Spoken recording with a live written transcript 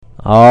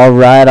All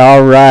right,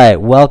 all right.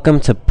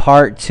 Welcome to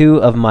part 2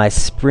 of my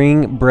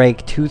Spring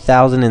Break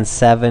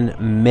 2007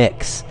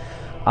 mix.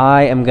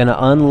 I am going to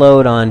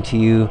unload onto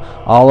you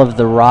all of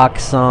the rock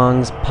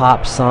songs,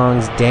 pop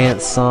songs,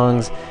 dance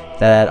songs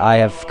that I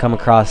have come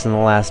across in the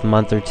last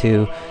month or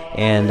two,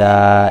 and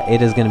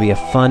it is going to be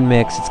a fun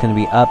mix. It's going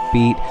to be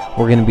upbeat.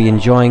 We're going to be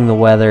enjoying the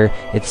weather.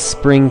 It's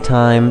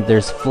springtime.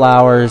 There's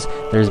flowers.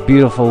 There's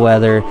beautiful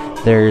weather.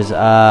 There's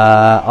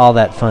all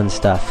that fun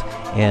stuff.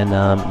 And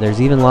there's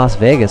even Las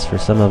Vegas for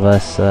some of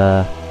us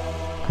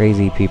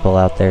crazy people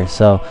out there.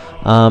 So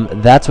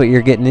that's what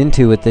you're getting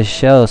into with this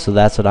show. So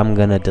that's what I'm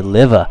going to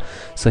deliver.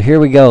 So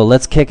here we go.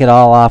 Let's kick it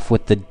all off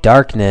with The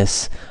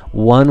Darkness,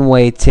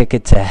 One-Way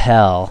Ticket to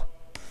Hell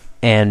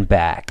and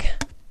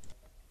Back.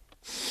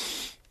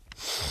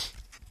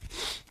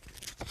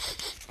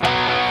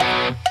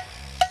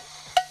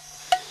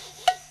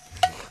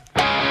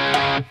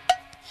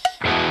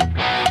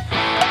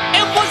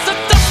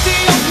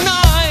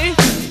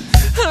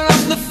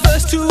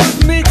 To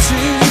admit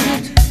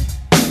it,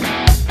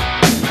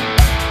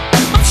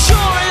 I'm sure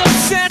I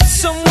upset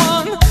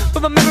someone,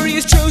 but my memory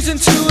has chosen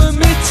to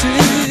omit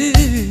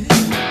it.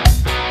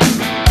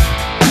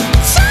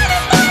 Tiny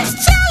voice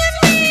telling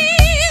me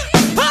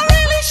I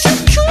really should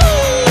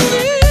cool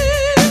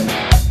it,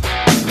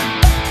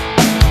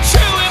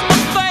 chewing my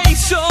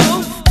face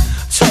off,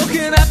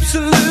 talking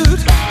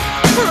absolute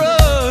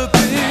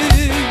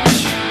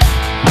rubbish.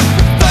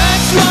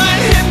 That's why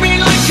it hit me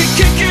like a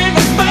kick in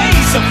the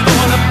face. I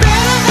thought I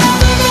better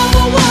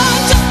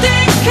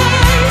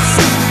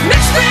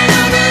next thing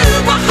I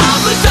knew, my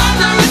heart was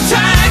under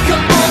attack. I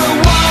bought a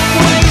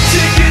one-way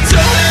ticket to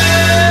hell.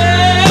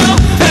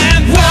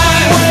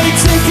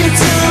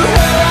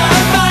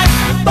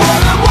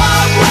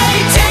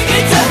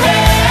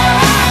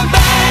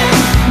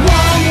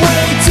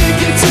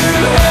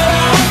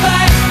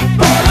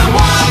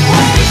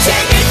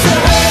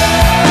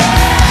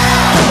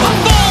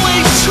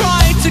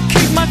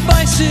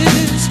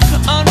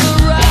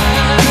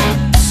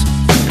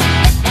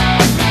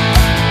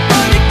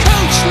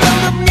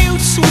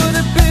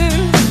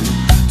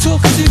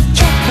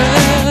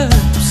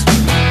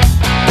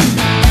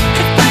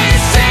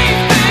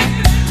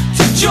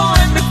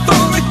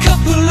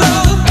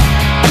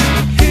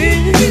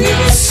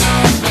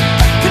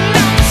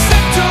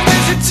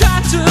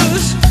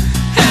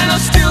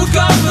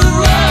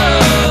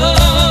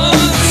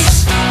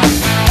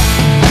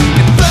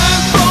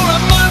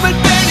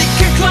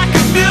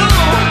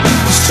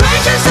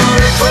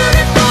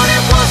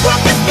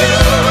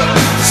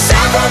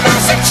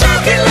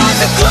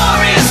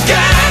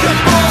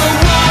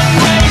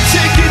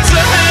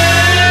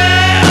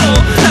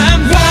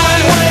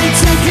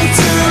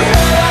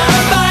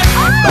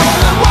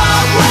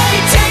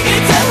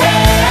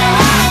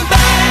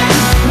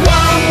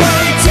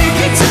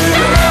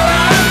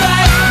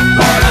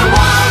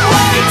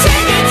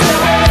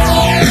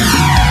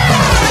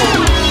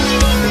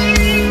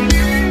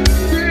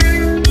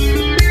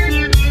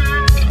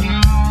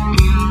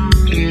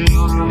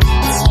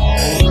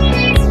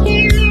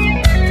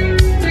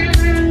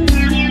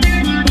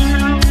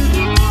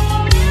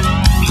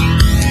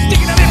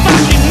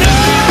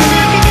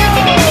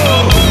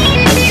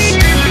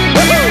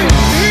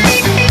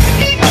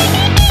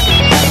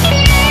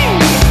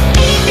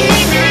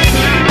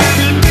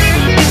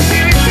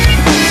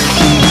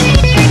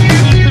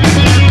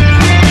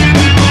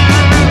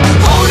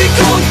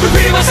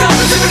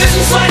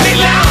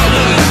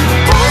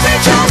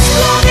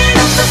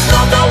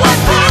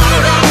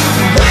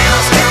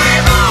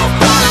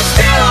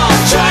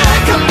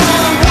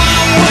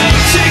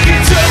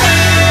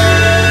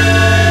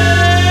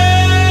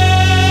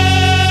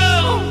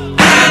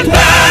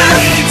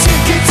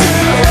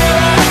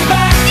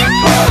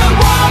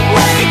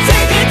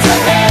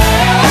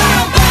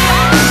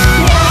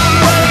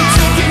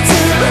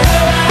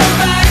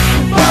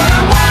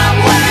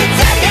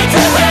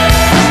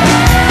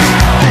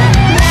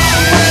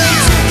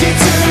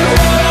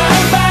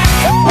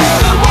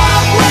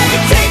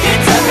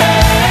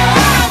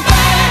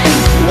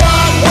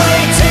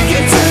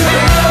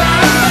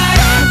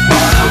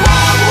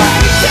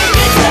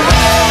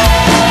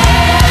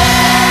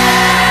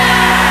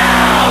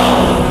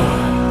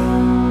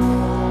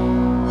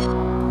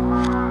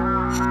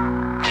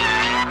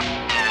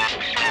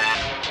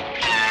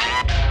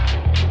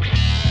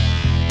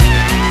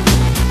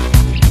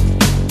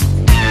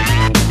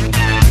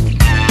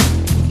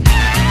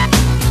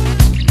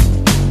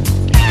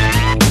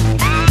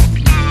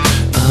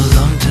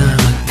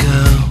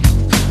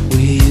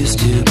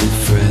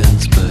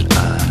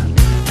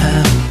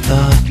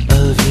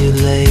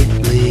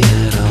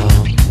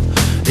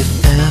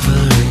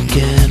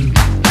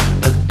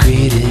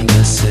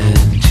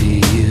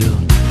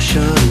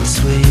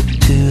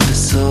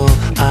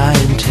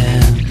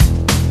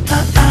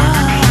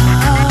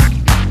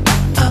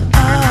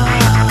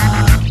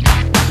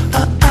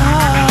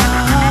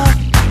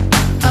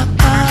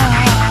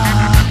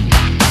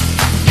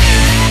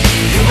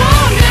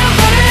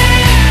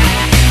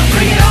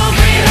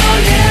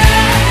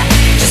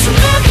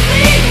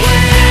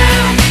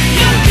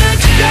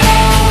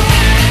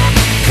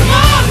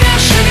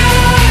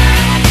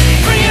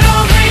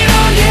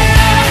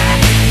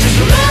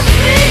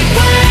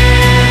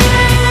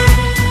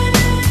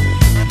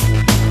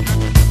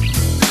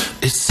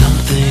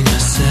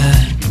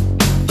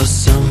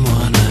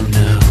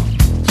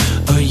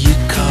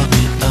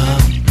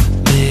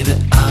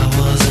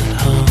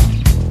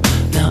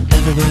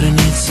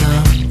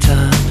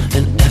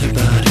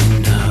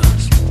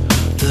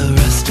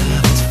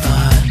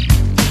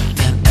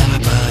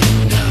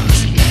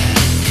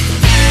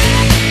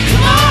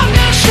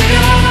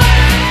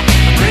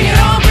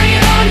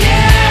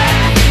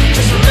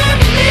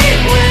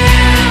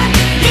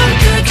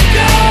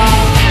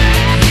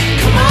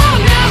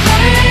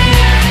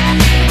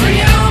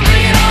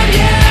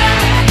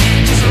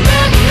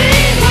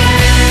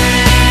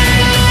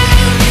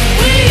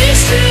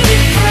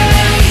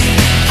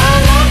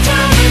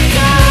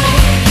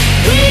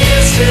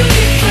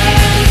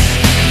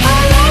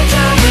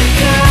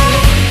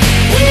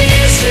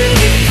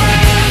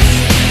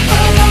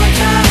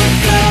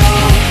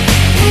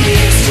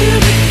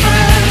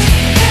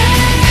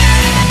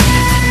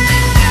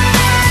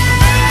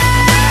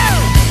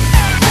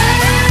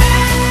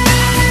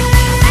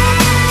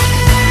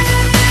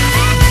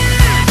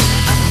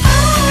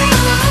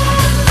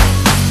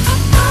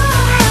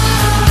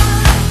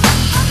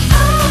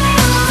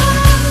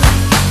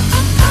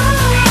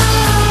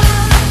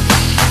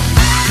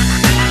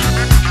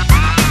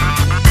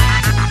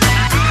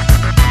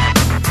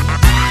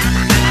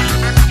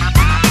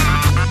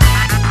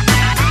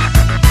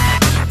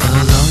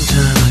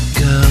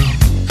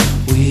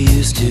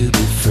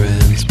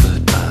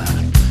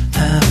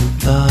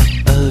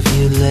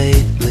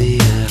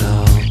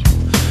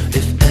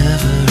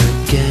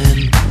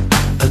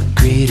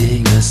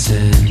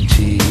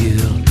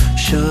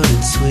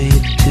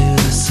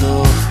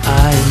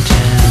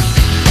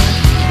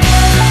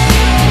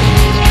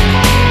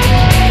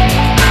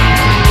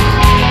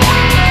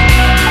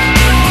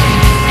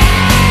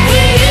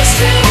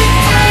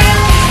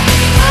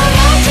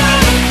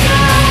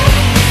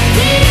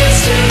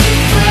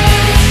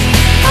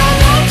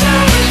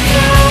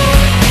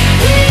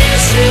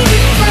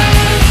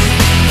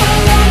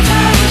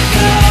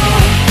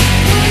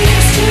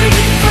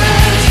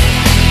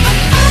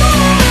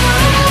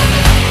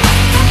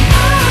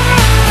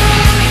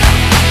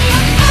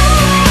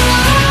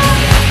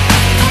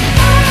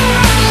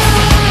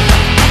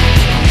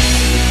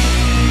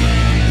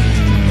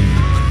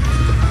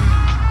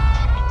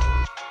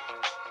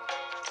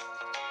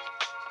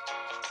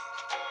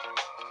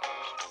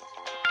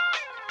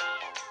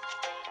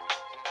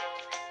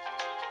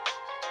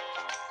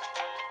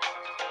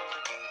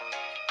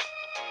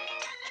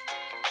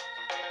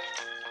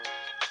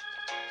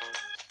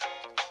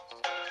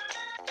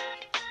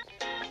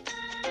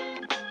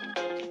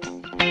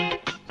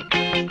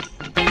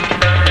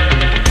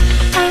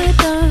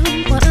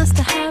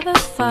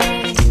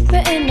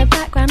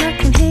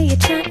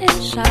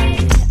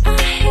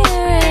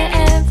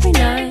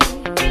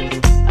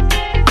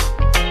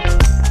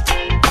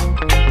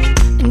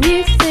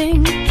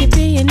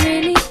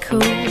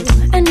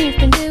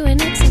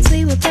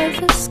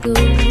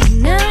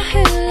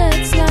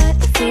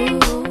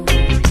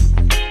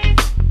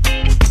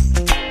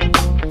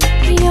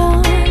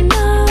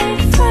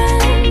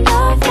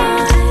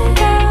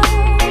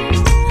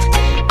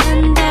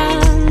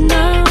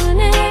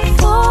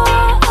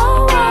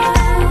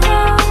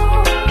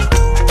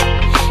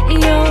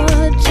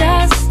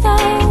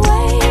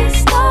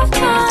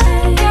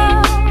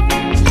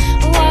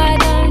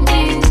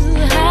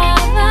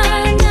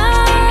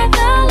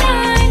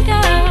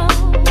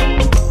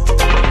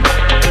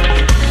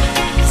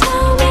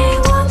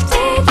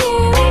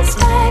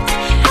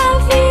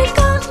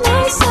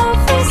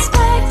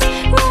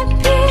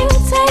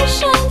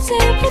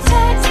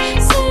 protect.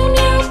 Soon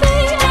you'll be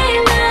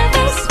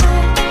another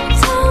sweat.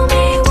 Tell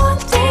me, what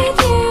did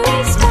you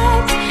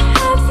expect?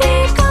 Have you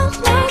got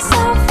no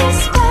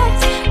self-respect?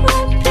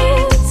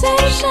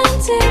 Reputation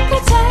to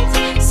protect.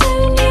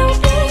 Soon you'll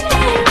be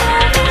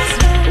another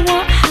sweat.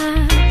 What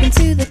happened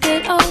to the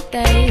good old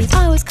days?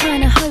 I was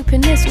kinda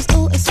hoping this was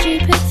all a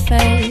stupid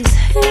phase.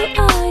 Who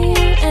are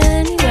you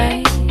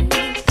anyway?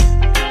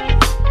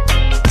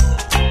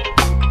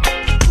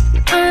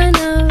 I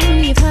know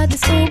you've heard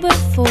this all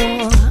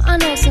before. I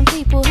know some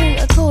people who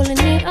are calling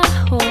you a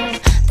whore.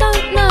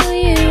 Don't know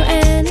you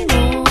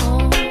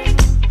anymore.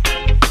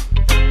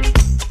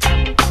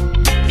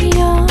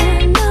 You're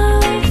no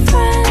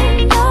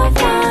friend of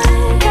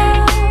mine,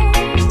 girl,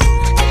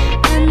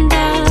 and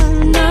I've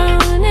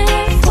known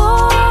it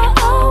for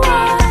a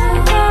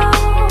while.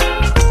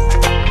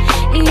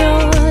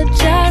 You're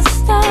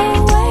just a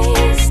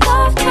waste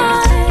of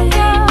time,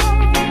 girl.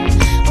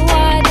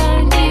 Why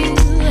don't you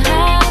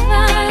have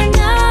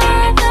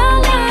another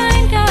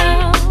line,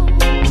 girl?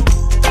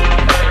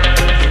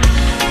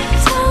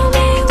 Tell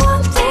me,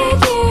 what did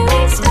you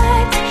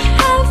expect?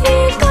 Have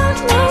you got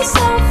no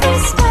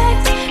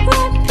self-respect?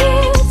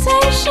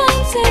 Reputation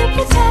to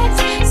protect.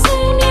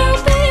 Soon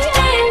you'll be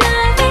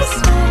another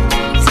sweat.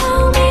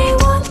 Tell me,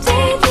 what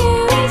did you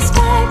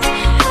expect?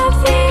 Have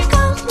you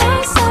got no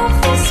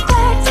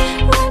self-respect?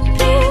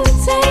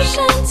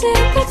 Reputation to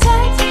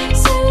protect.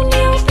 Soon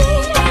you'll be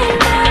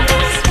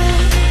another sweat.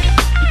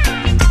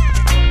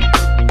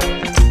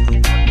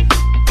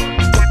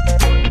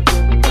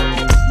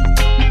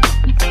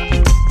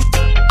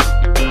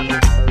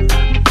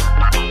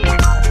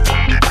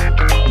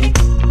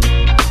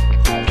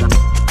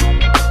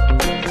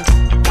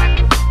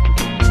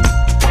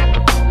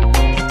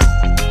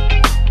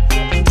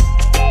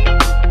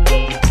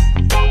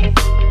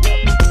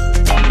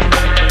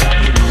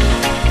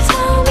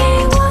 Tell me,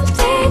 what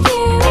did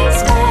you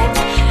expect?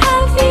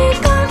 Have you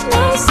got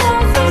no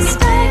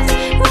self-respect?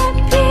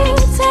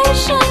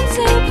 Reputation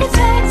to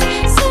protect.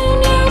 Soon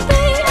you'll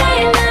be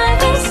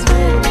another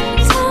sweat.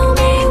 Tell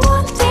me,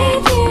 what did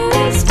you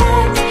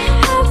expect?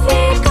 Have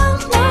you got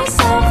no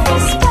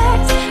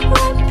self-respect?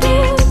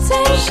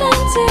 Reputation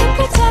to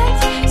protect.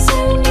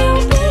 Soon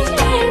you'll be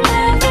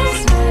another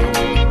sweat.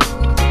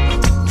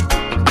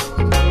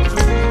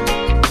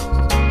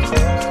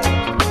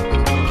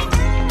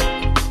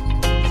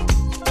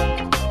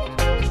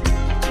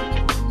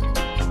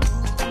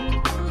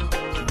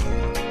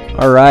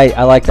 All right,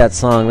 I like that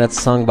song.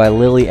 That's sung by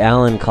Lily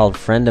Allen called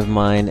Friend of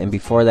Mine. And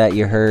before that,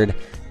 you heard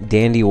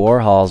Dandy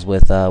Warhols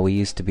with We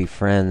Used to Be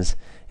Friends.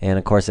 And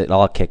of course, it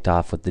all kicked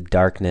off with The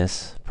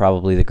Darkness,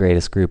 probably the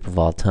greatest group of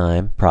all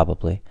time,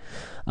 probably.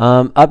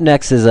 Up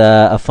next is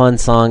a fun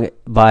song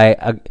by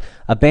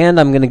a band.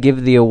 I'm going to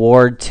give the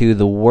award to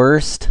the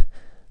worst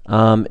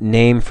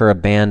name for a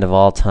band of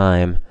all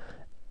time.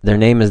 Their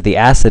name is the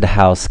Acid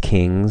House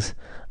Kings.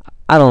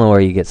 I don't know where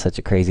you get such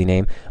a crazy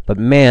name, but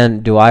man,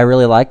 do I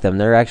really like them.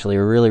 They're actually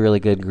a really, really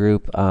good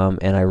group,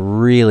 and I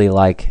really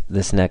like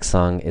this next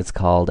song. It's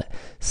called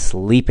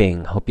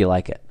Sleeping. Hope you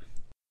like it.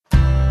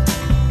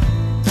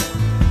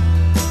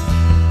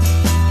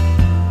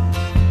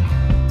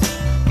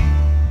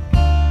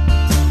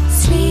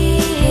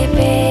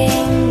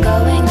 Sleeping,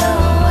 going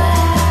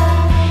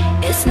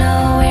nowhere. It's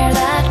nowhere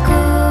that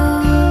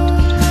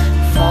good.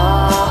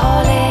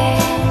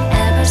 Falling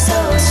ever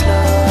so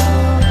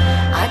slow.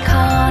 I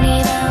can't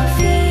even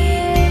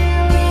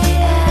feel the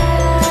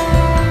air.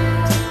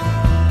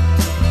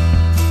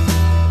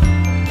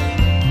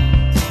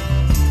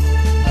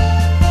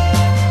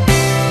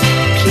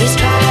 Please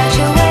try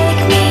to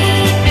wake me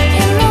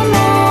in the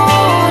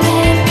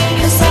morning,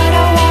 'cause I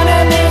don't wanna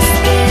miss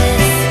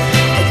this.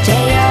 A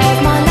day of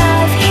my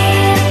life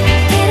here,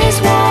 it is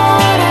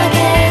what I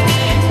get.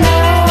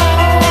 Now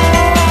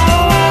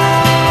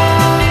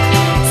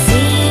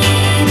see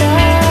the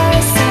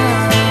sun.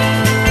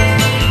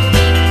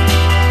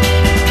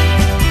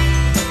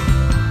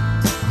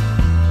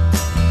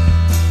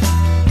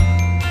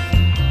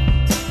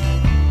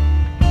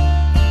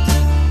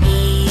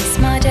 Ease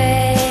my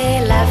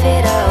day, laugh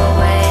it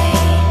away.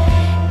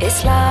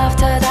 It's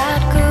laughter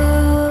that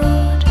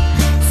good.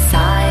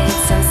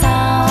 Sights and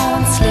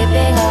sounds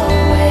slipping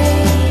away.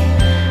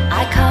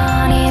 I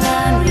can't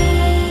even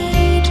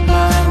read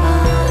my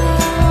mind.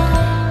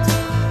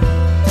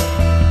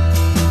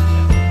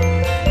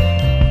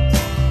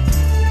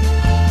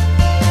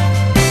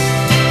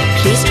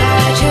 Please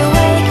try to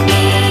wake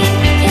me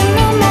in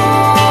the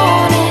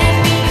morning,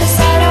 'cause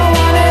I don't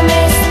wanna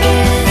miss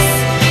this.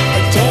 A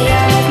day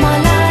of my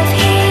life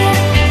here,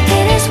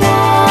 it is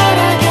what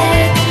I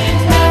get.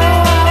 Now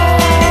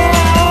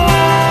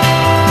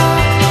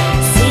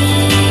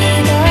see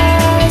the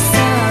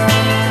sun.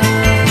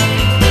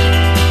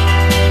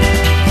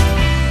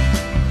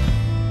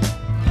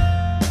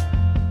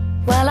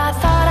 Well, I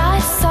thought I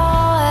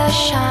saw a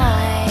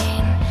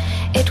shine.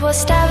 It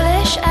was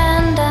devilish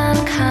and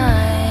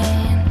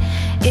unkind.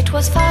 It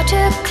was far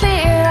too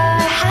clear,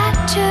 I had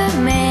to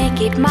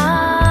make it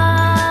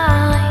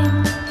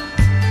mine.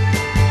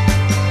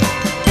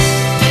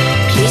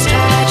 Please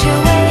try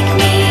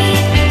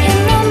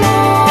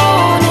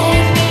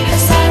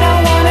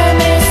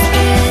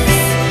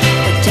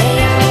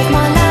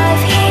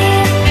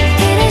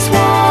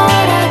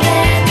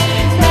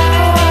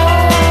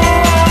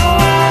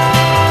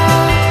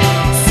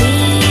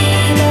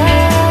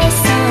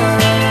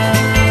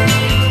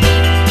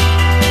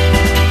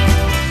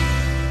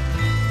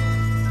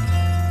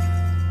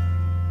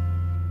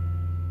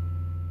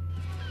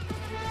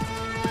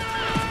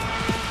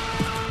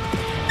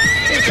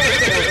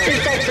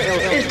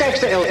Is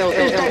Dexter ill?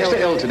 Is Dexter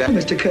ill today?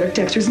 Mr. Kirk,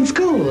 Dexter's in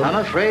school. I'm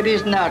afraid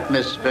he's not,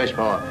 Miss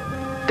Fishmore.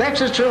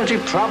 Dexter's truancy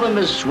problem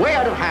is way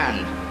out of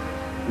hand.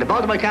 The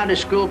Baltimore County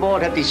School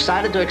Board have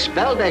decided to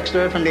expel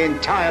Dexter from the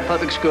entire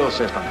public school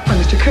system.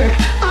 Well, Mr. Kirk,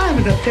 I'm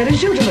as upset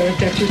as you to learn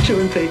Dexter's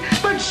truancy.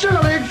 But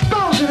surely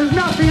expulsion is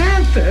not the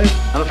answer.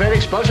 I'm afraid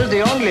expulsion is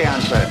the only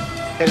answer.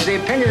 It is the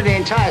opinion of the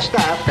entire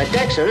staff that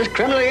Dexter is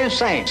criminally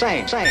insane.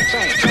 Sane.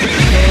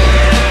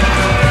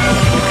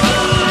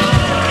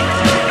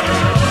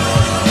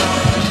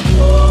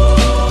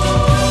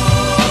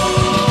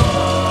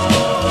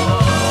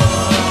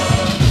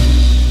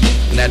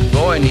 That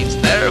boy needs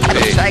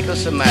therapy.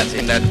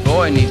 Psychosomatic. That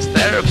boy needs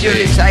therapy.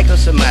 Purely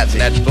psychosomatic.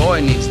 That boy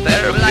needs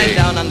therapy. Lying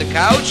down on the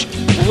couch.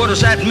 Well, what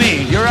does that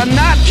mean? You're a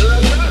nut.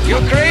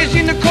 You're crazy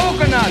in the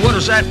coconut. What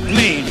does that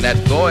mean?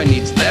 That boy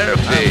needs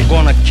therapy. I'm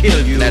gonna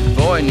kill you. That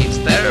boy needs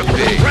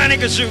therapy. Granny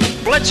Gazoo,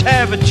 let's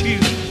have it, you.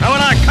 Now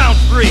when I count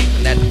three.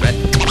 That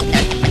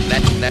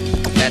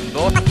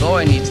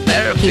boy needs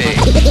therapy.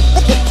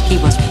 He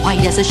was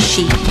white as a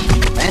sheet.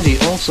 And he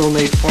also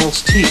made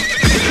false teeth.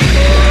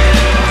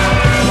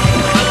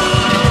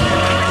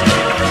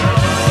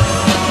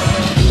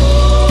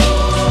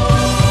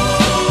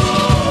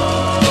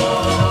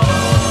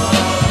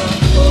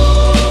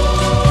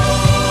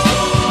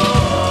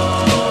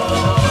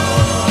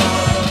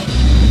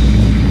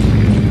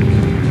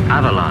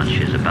 Avalanche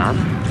is above.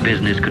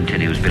 Business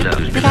continues below.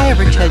 Did I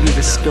ever tell you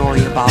the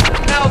story about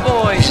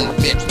Cowboys.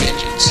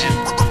 Midgets.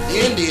 The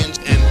Indians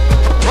and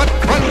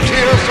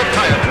frontier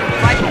psychiatry.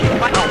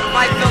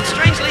 I felt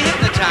strangely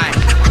hypnotized.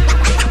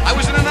 I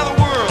was in another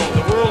world.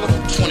 The world of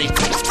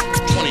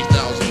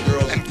 20,000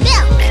 girls.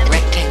 And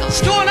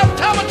rectangles? Doing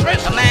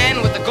optometrist. A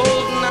man with the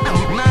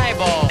golden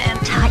eyeball.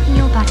 Tighten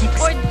your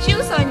buttocks. Or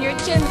juice on your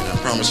chin. I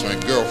promised my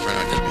girlfriend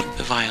I'd just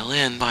The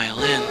violin.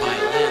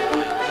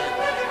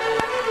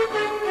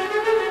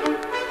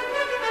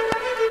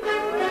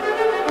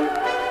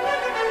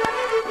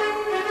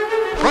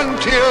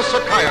 frontier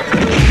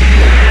psychiatry.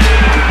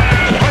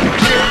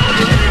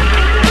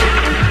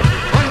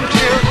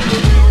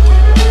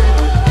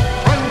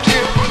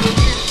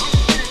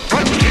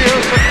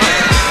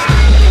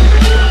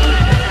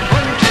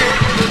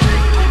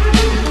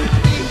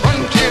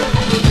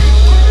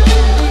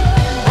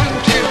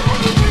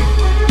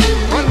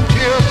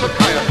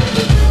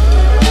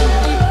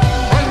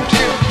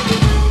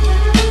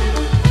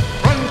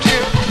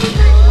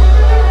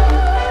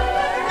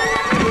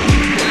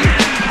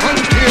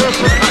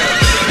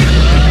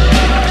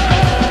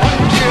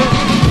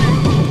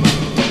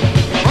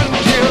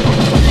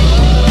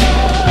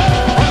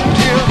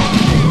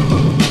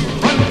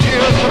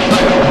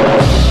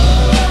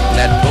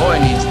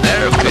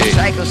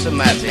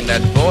 Psychosomatic.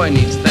 That boy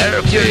needs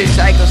therapy. Purely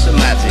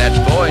psychosomatic. That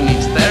boy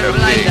needs therapy.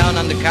 Lying down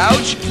on the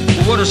couch.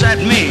 Well, what does that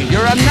mean?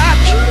 You're a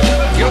nut.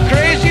 You're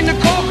crazy in the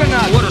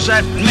coconut. What does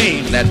that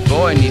mean? That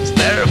boy needs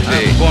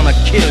therapy. I'm gonna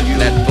kill you.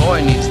 That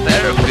boy needs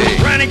therapy.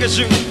 Granny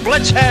Gazoo,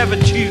 let's have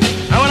it, you.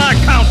 Now when I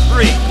count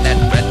three. That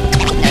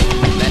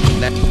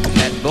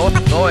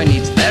boy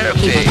needs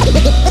therapy.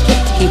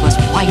 He was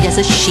white as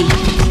a sheet.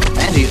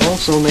 And he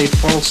also made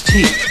false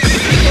teeth.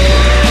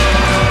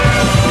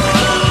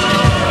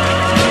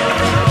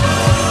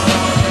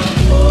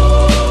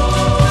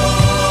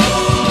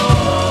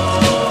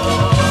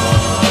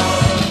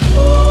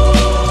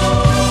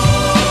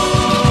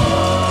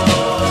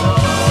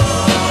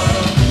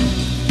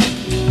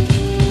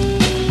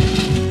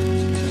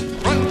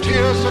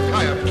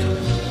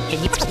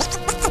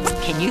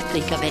 Can you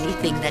think of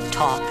anything that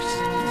talks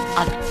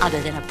other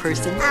than a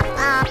person? A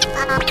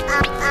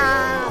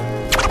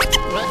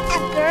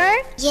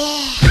bird?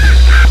 Yeah.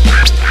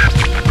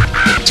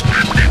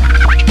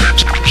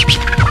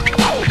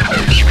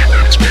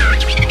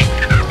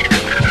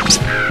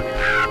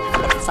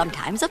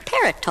 Sometimes a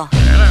parrot talks.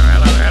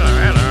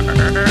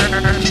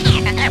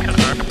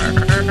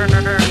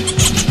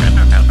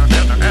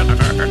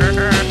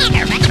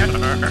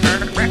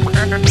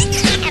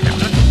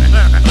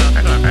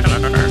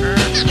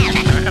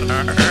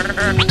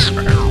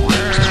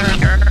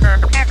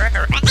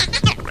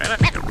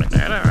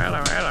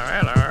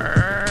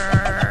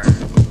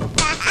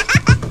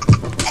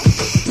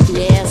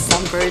 Yeah,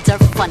 some birds are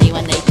funny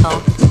when they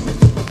talk.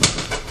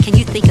 Can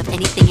you think of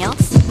anything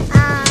else?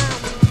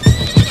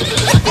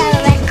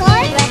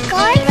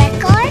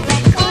 Record.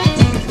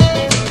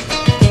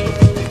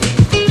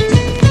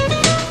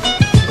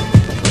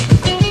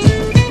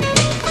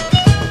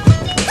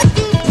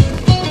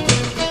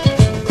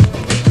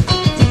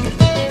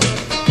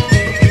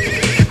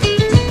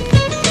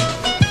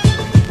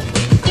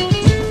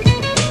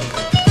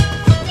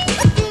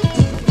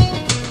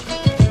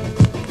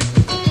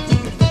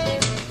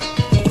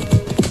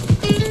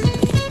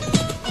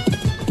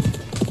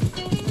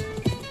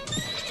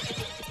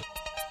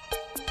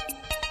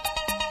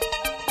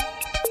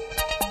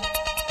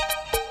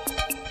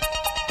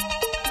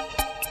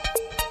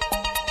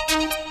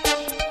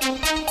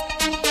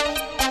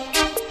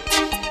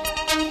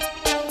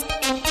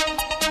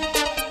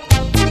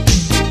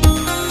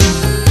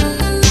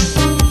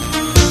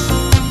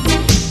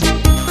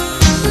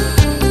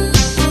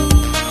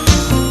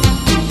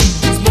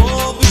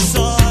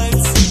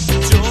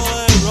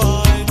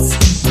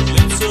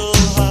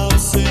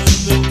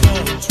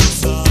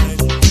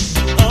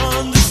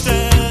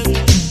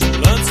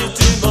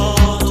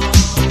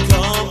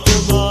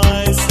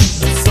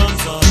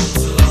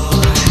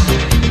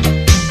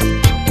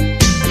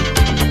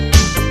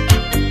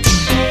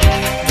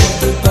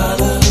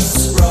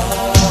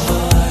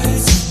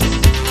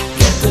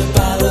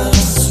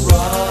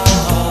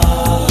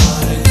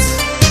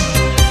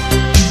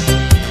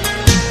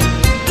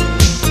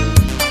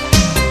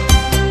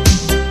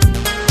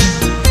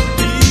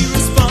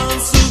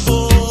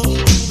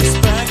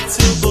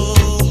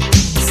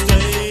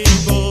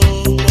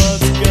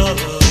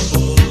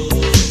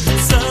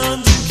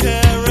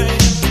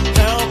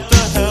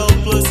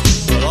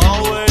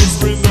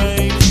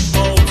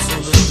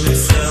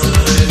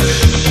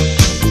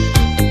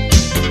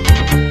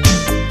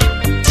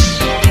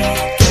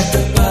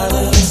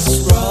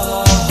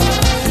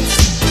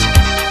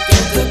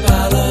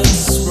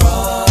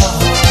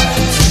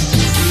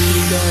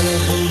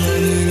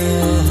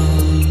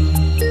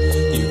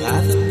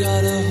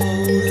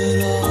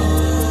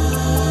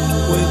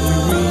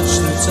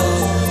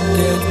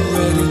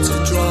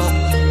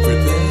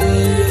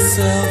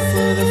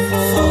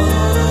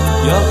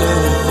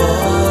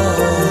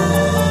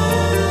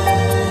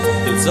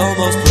 It's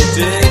almost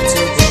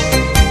predictable.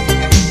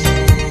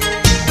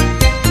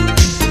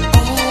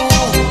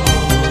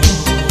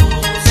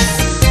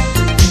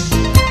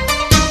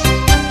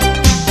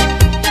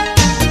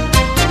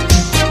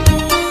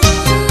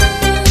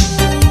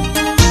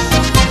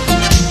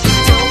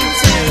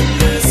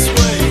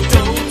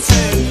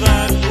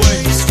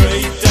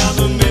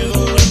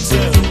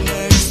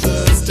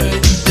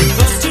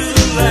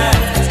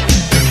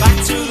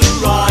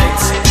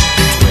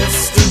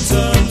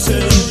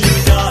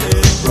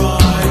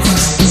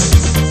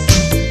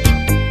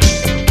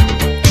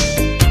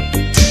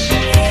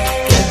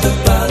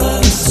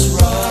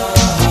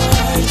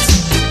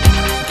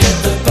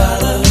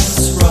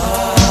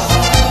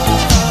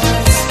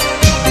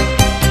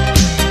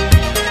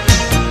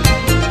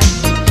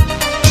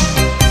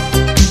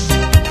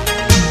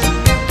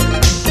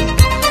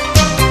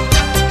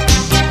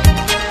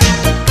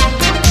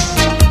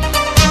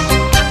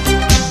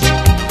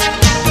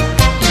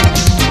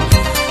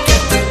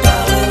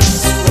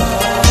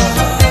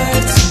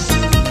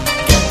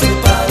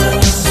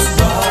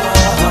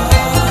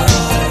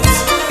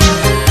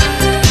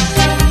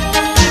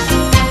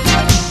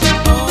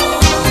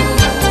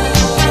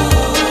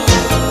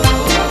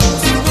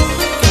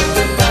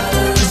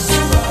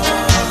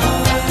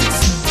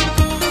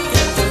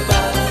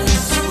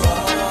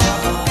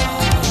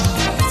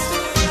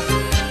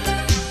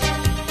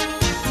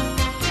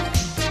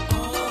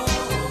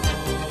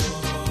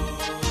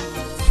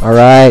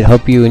 Alright,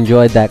 hope you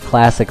enjoyed that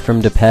classic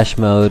from Depeche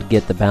Mode,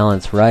 Get the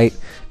Balance Right.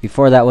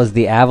 Before that was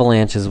the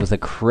Avalanches with a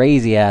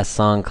crazy-ass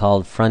song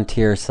called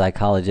Frontier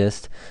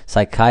Psychiatrist,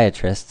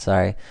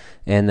 and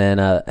then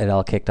it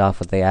all kicked off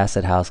with the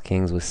Acid House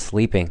Kings with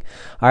Sleeping.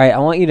 Alright, I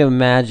want you to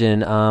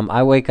imagine,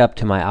 I wake up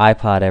to my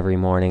iPod every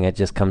morning. It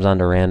just comes on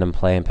to random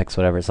play and picks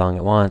whatever song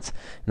it wants,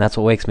 and that's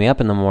what wakes me up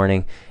in the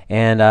morning.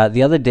 And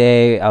the other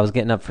day, I was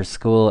getting up for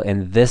school,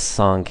 and this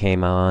song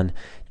came on.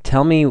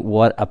 Tell me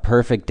what a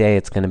perfect day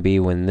it's going to be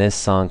when this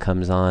song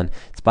comes on.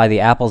 It's by the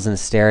Apples in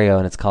Stereo,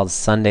 and it's called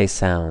Sunday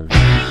Sound.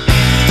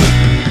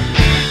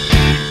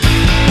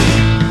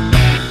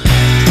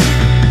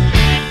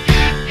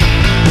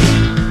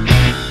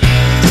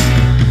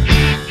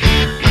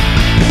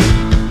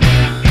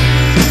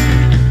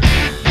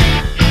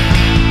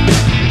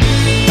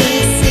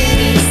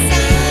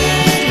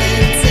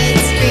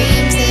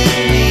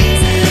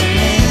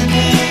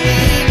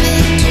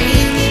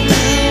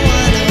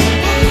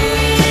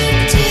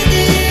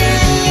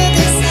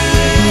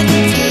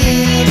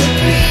 Feel the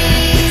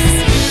breeze,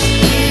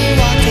 you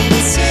walk in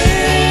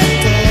circles.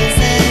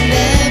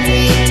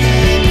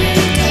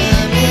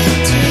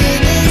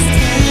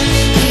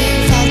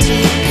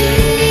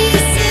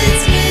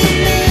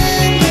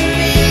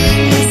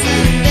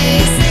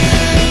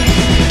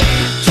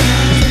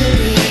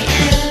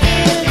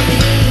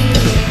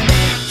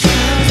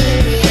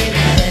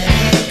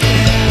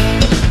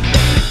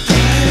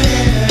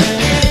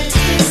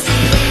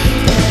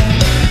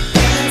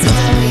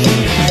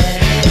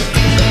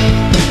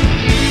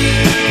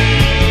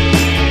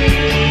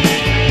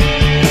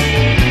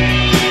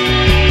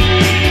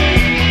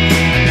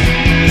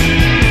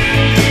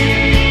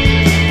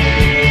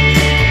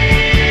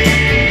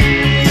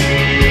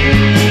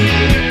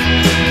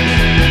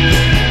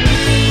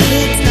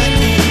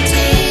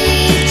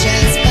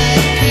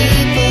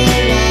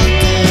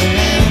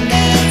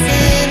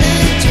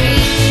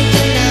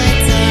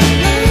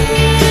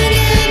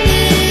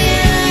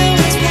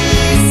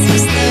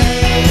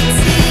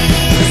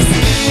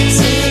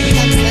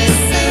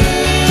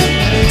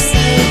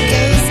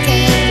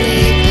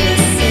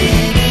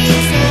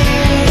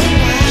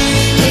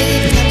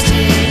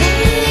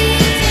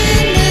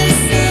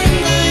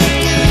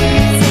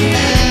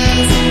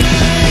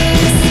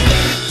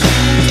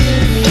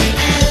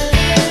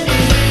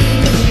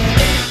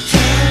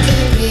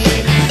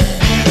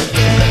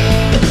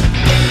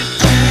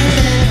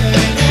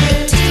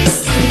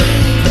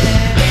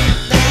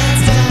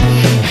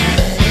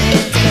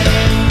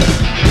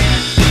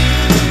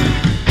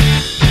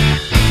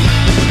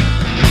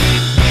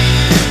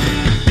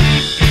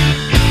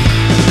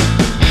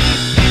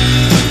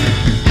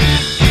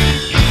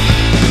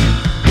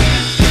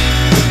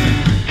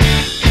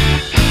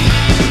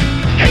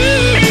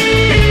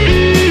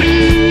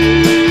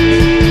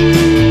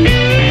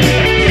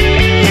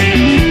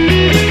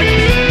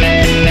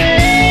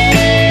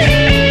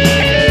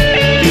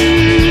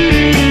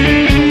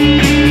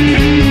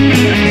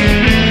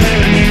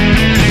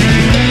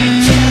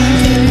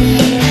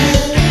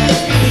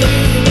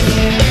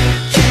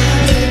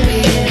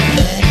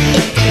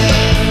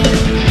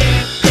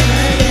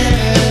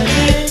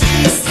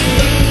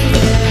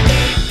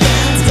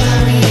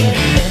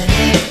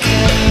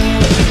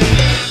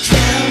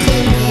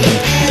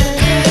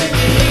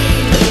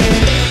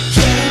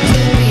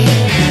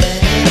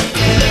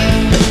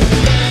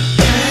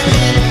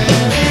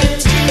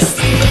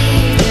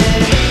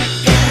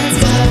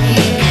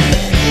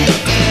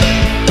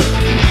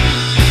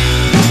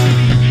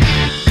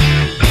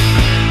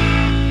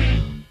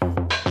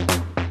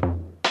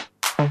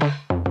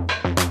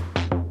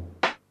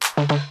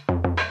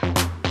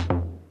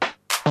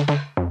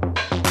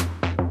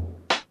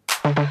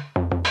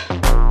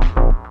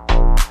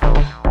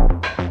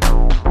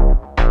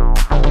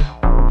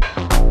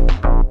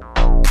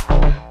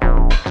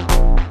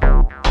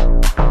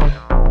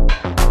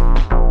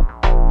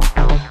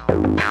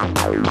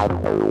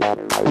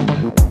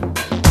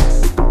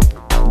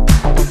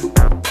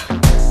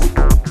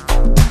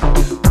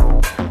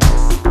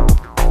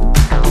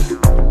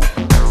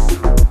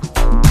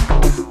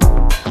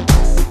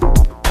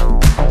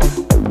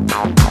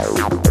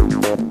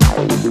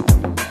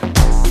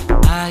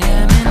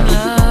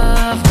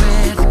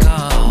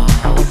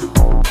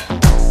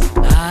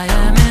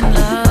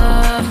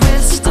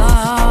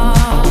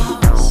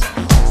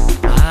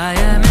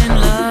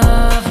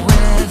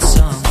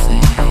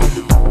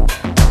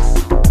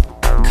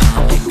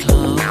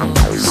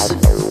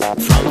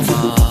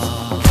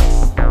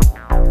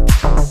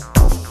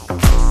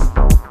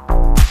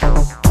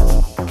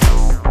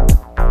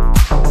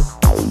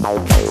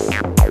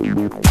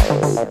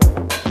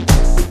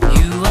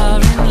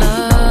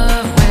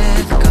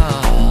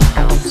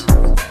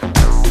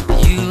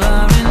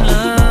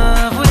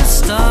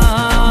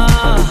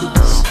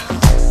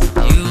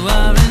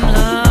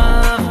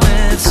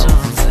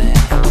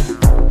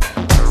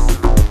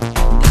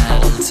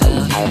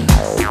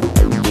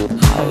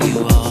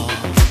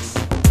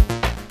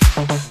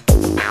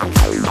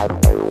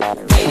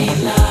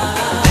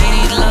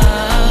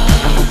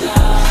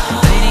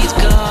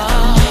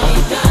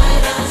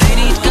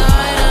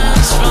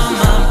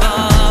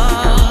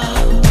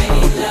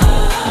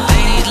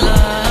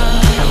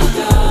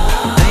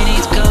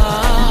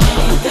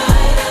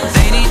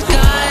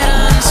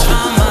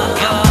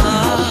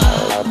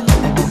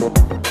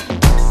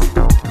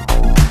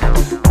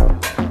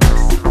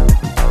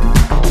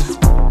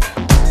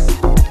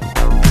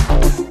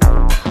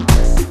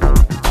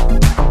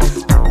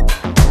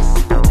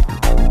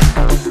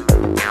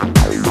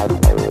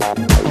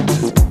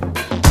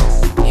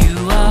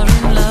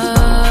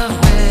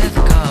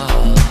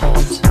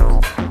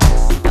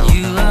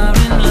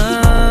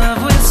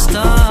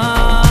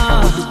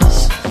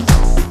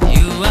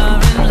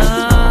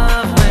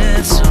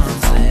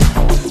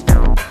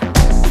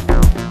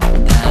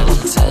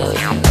 tell you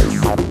who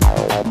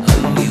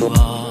you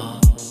are.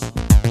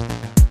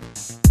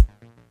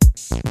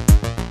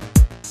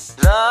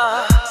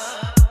 Love,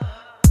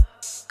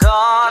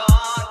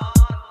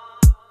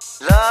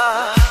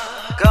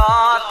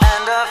 God,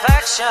 and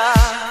affection.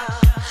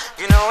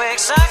 You know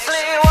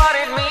exactly what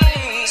it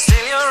means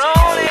till you're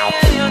rolling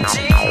in your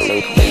teeth.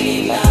 We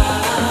need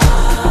love,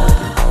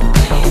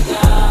 we need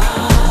love,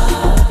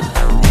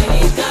 we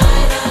need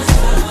guidance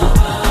from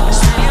above.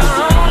 Still you're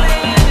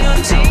rolling in your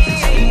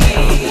teeth. We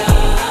need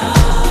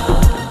love,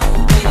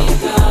 we need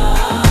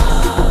love,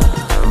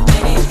 we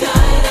need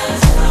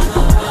guidance from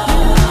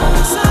above.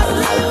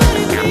 Exactly what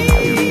it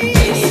means.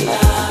 We need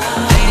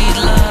love, they need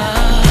love,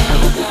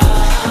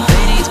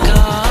 they need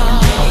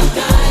God,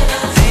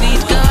 they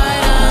need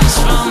guidance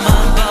from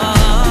above.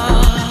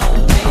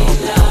 They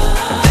need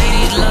love, they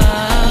need God,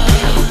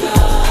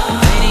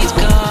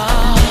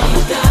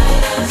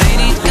 they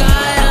need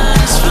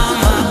guidance from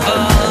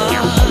above.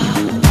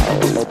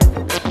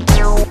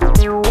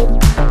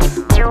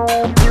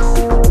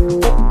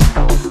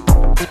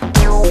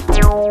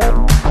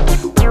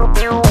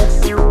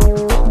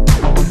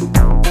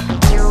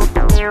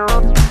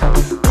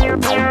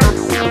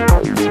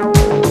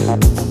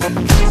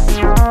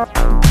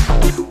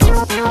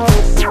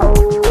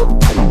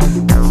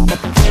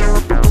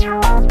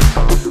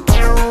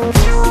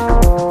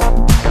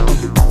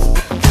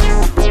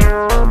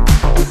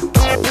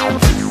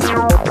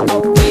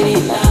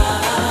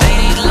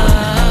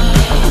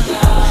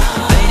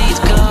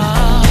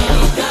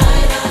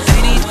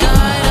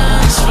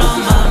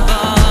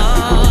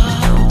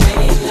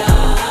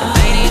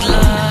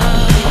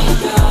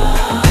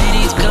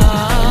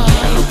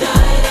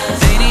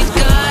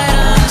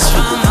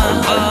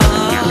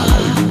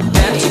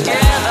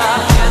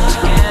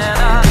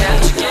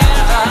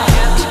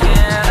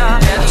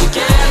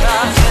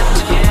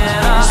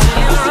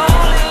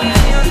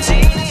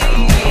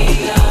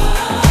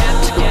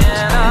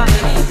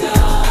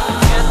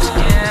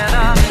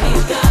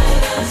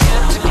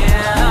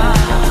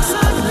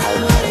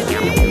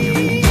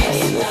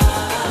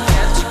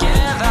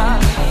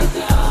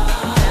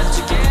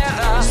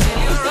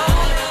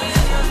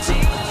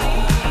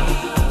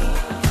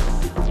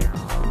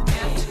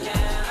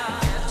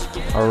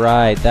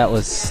 Alright, that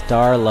was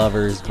Star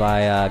Lovers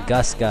by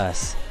Gus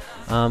Gus.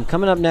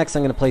 Coming up next,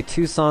 I'm going to play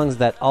two songs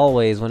that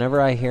always,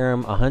 whenever I hear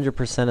them,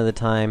 100% of the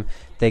time,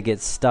 they get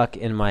stuck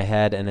in my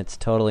head, and it's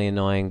totally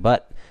annoying,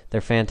 but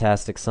they're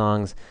fantastic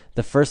songs.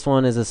 The first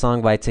one is a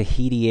song by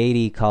Tahiti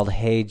 80 called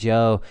Hey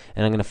Joe,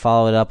 and I'm going to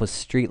follow it up with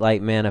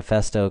Streetlight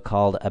Manifesto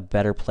called A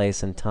Better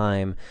Place and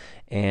Time,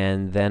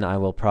 and then I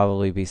will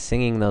probably be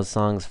singing those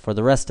songs for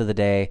the rest of the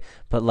day,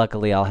 but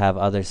luckily I'll have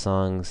other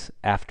songs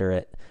after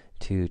it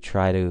to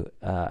try to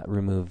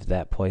remove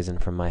that poison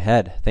from my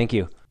head. Thank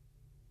you.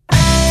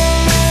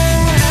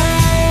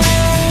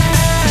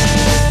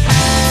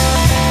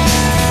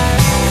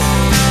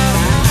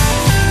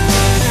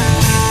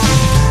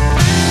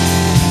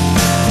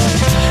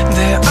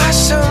 There are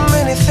so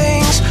many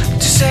things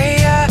to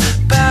say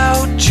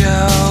about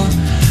Joe.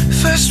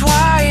 First,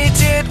 why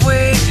did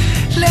we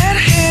let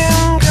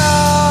him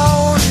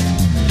go?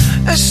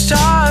 A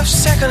star of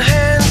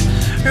second-hand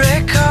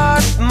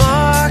record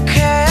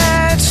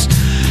markets,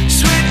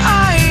 sweet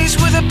eyes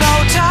with a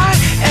bow tie,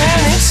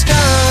 and it's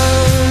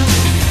done.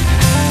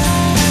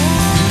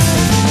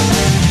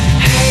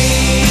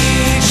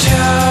 Hey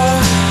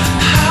Joe,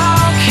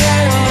 how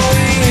can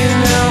we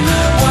know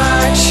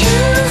what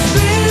you've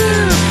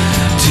been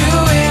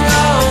doing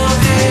all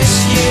these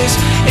years?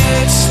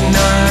 It's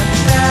not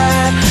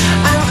that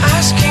I'm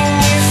asking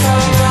you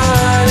for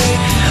money,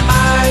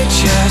 I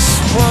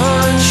just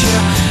want you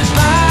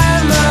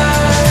by my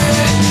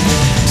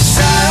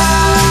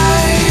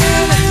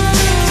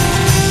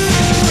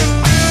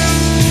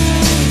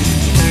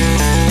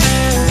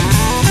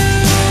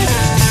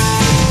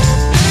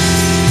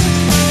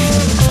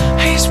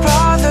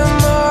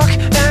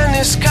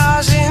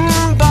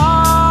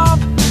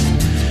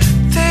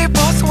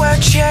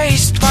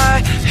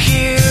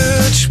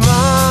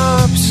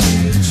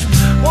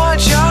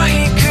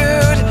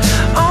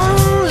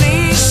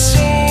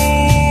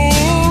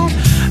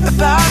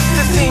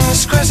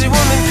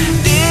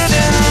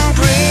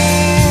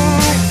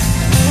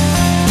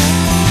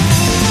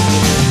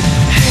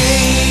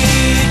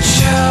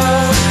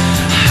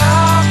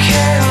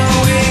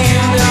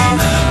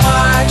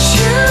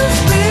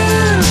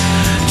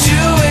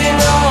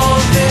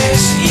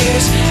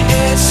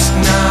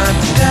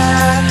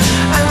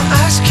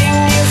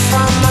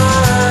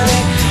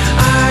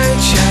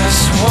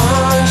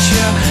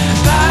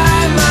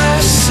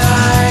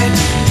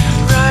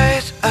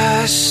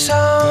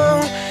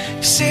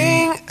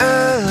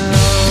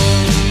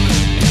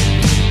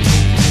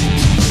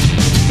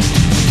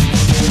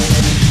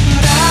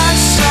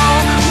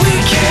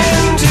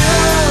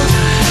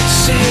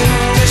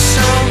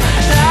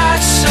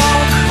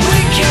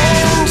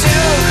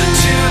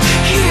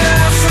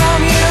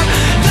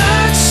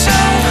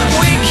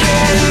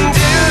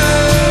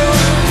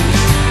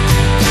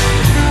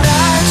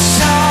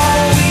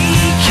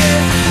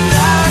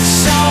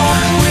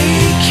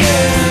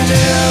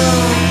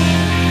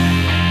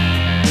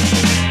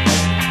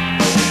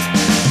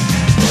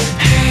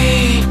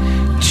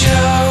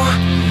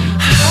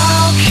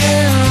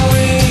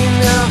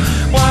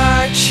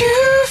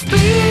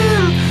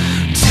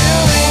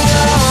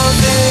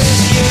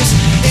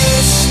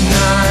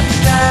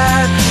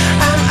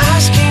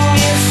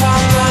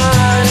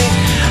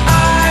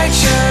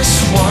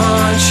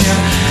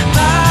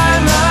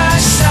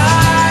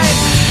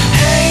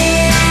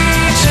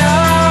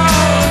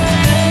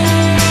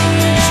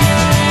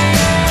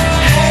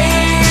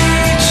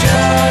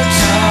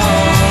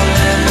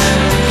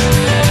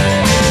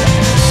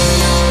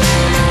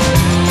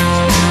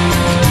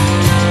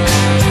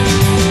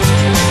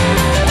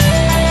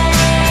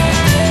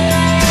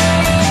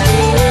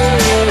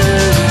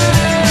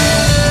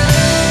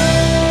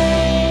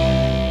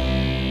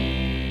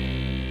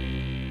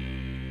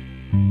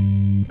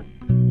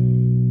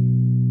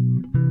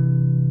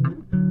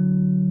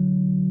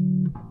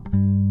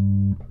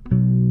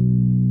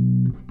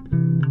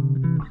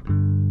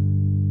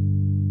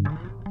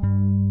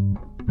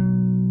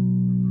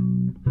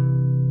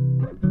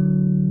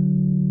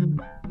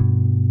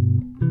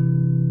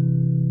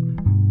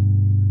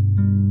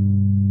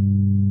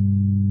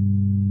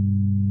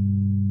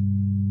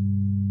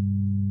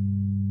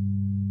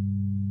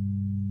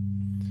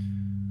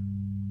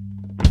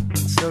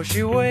So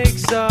she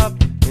wakes up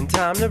in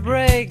time to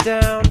break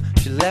down.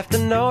 She left a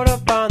note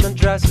up on the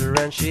dresser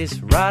and she's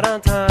right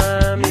on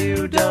time.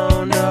 You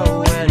don't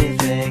know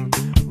anything,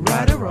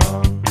 right or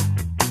wrong.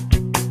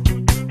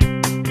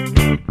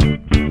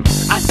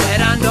 I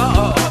said I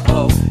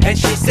know, and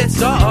she said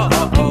so.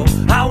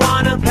 I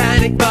wanna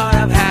panic, but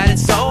I've had it,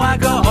 so I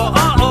go.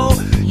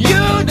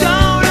 You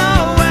don't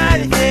know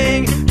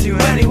anything to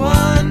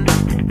anyone,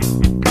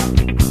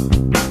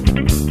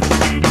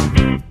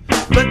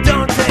 but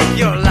don't take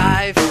your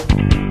life,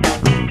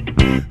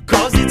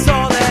 'cause it's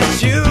all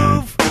that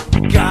you've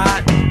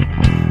got.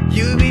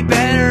 You'd be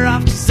better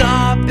off just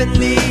up and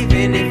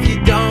leaving if you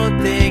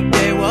don't think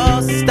they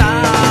will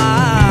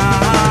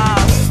stop.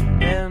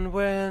 And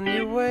when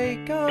you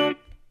wake up,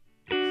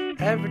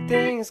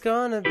 everything's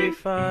gonna be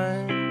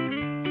fine.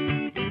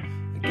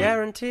 I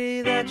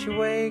guarantee that you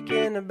wake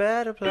in a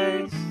better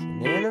place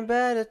and in a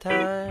better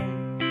time.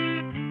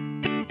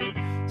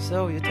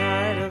 So you're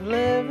tired of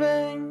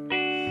living,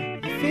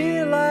 you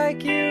feel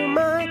like you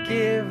might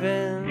give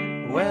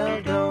in.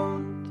 Well,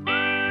 don't.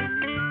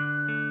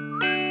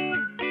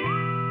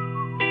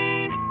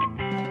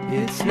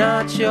 It's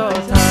not your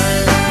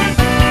time.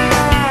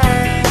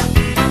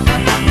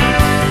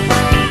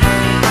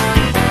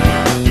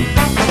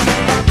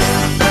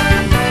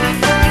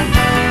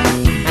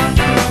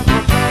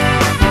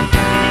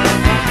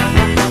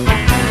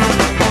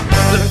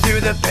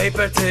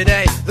 Paper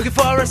today, looking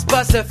for a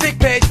specific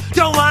page.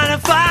 Don't wanna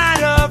find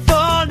her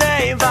full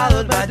name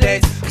followed by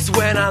dates, 'cause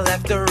when I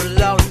left her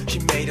alone, she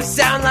made it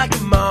sound like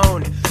a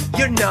moan.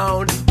 You're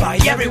known by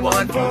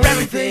everyone for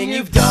everything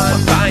you've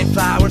done. Buying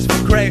flowers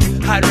for crave,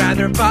 I'd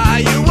rather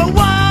buy you a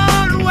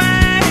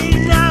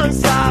one-way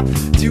non-stop.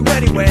 Do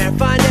anywhere,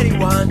 find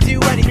anyone, do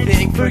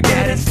anything,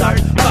 forget it, start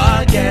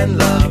again,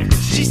 love.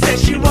 She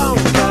says she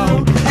won't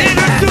go, it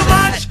hurts too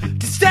much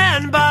to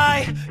stand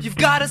by. You've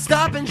gotta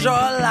stop and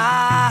draw a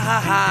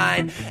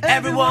line.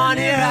 Everyone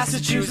here has to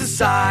choose a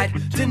side.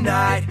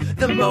 Tonight,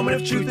 the moment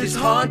of truth is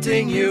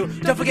haunting you.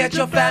 Don't forget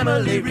your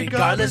family,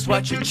 regardless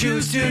what you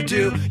choose to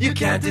do. You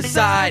can't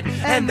decide,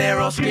 and they're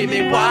all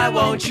screaming, why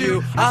won't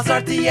you? I'll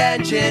start the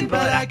engine,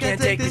 but I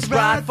can't take this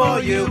ride for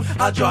you.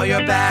 I'll draw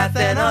your bath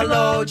and I'll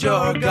load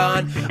your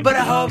gun, but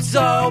I hope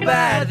so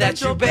bad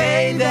that you'll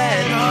bathe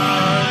and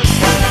hunt.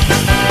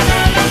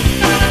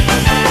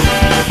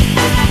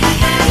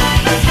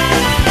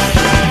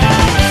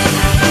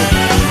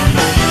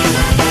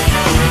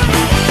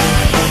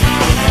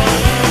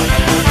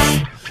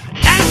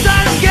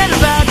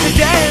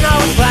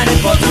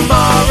 For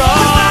tomorrow,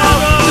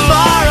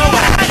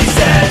 and he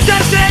said,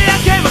 that day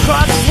I came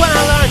across is when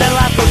I learned that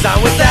life goes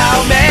on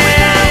without me,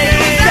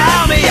 and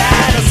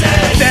I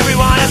said, if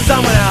everyone has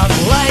someone else,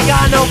 well, I ain't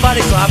got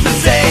nobody's love to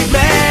save me,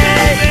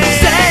 and he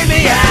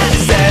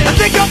said, I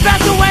think I'll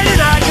pass away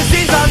tonight, 'cause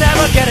these I'll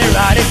never get it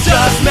right, it's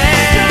just me,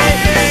 and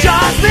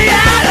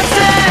I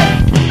said,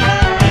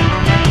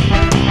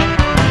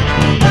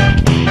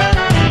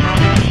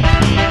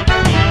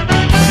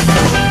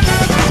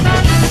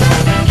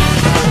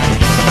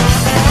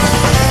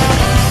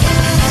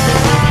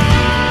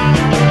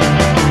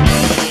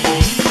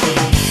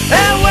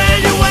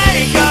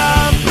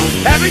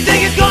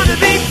 everything is gonna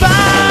be fine.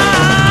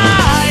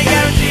 I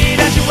guarantee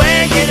that you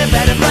wake in a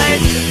better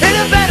place, in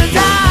a better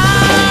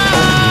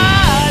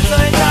time. So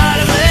you're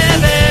tired of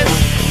living,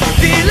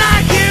 feel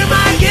like you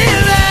might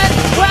give it.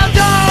 Well,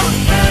 don't.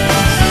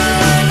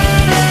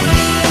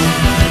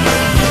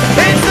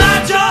 It's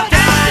not your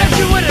time. That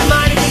you wouldn't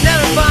mind if you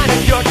never find a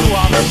cure to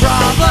all the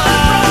problems.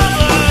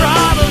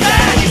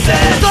 And he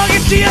said, as long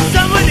as she has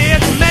someone here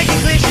to make it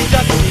clear, she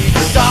doesn't need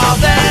to solve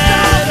them.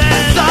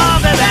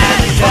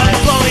 And he said,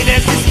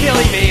 loneliness is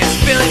killing me, it's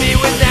filling me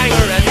with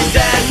anger and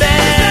resentment,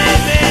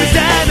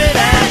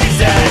 and he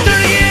said,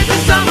 turning into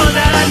someone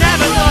that I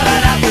never thought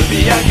I'd have to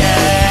be again.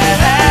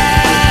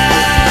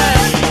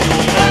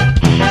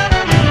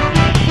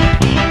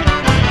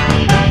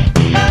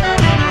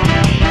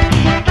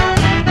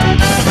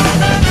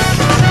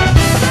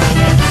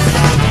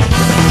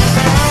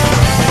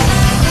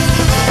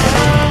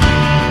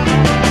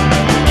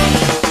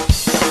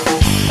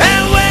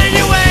 And when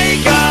you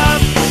wake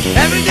up,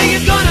 everything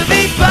is gonna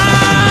be fine.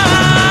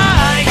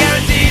 I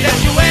guarantee that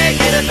you wake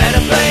in a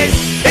better place,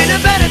 in a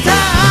better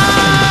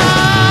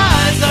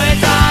time. So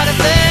you're tired of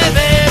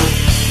living,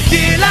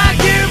 feel like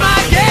you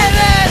might give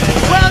it.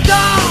 Well,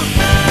 don't.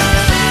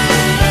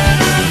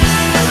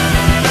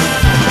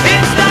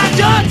 It's not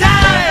your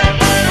time.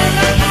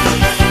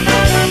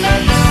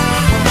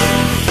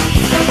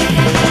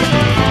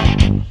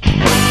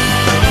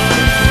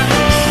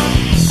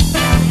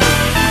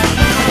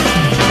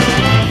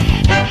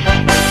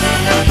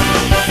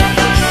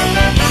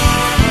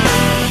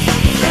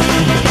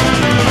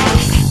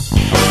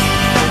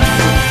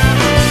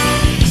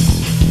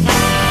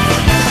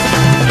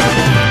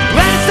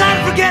 When it's time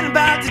to forget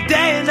about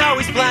today and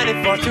always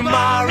planning for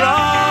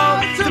tomorrow,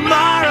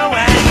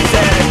 and he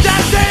said,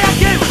 that day I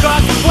came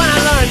across is when I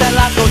learned that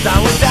life goes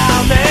on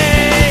without me,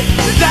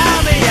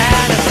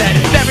 and I said,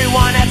 if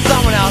everyone had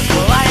someone else,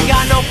 well, I ain't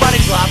got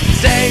nobody's love to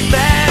save me,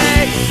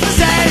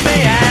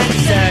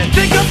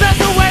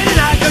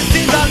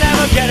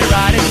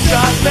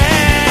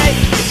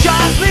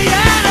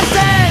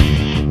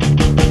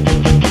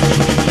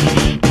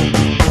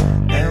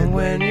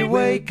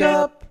 wake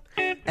up,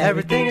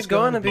 everything is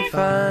gonna be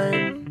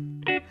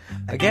fine.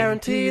 I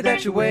guarantee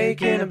that you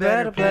wake in a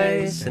better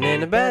place and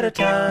in a better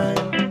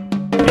time.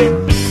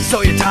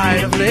 So you're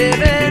tired of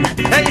living,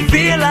 and you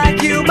feel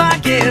like you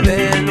might give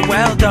in.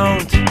 Well,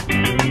 don't.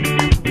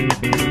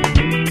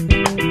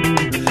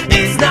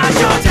 It's not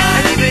your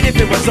time. And even if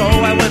it was so,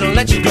 I wouldn't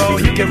let you go.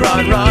 You can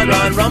run,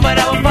 but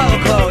I won't follow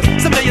close.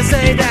 Someday you'll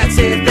say that's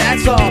it,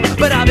 that's all.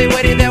 But I'll be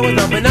waiting there with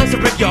open arms to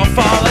break your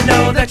fall. I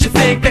know that you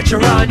think that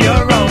you're on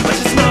your own, but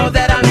just know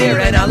that I'm here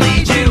and I'll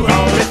lead you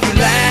home if you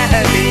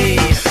let me.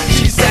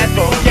 She said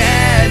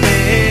forget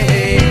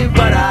me,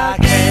 but I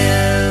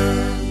can't.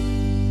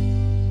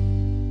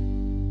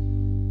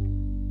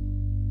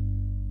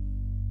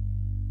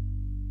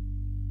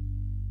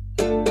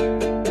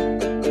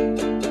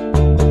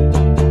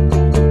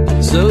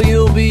 So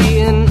you'll be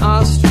an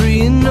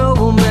Austrian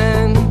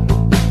nobleman,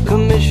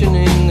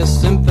 commissioning a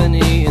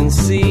symphony in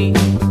C,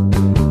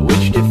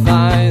 which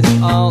defies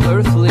all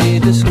earthly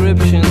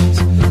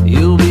descriptions.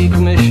 You'll be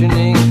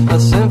commissioning a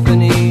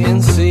symphony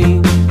in C.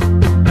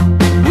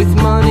 With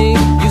money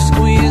you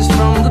squeeze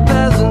from the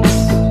peasants,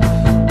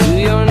 to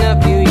your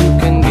nephew you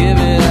can give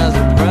it as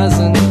a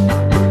present.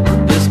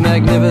 This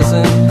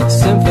magnificent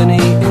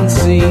symphony in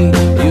C,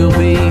 you'll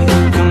be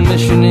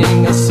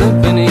commissioning a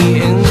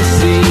symphony in C.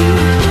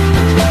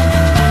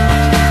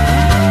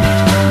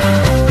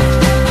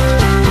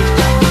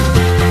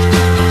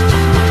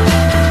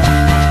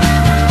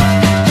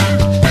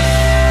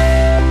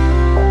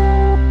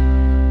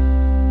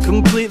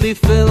 Completely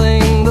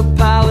filling the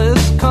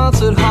palace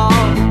concert hall.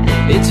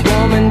 It's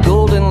warm and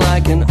golden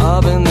like an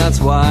oven that's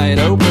wide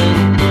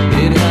open.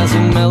 It has a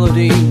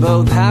melody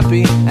both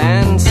happy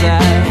and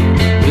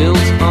sad, built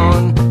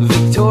on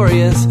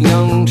victorious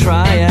young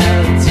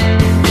triads.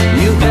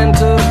 You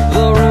enter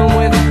the room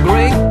with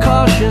great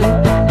caution,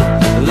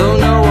 though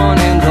no one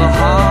in the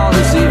hall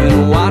is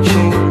even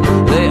watching.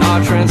 They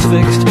are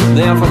transfixed,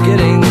 they are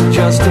forgetting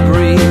just to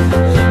breathe.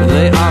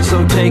 They are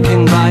so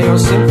taken by your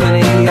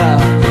symphony.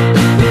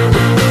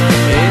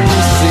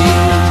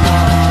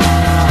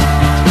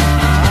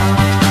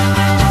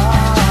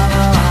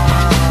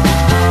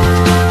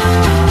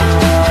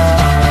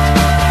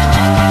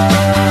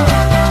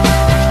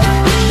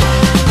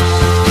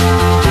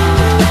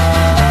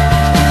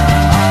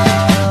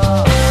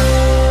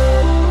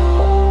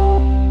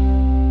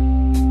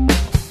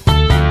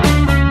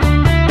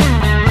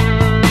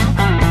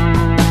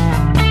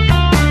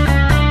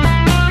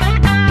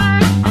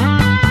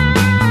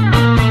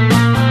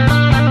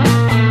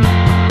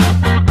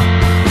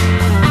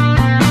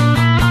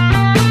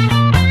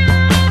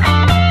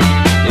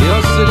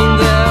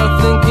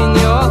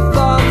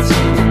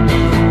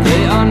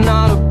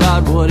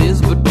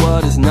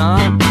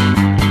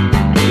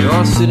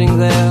 Sitting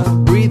there,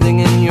 breathing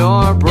in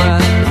your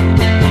breath.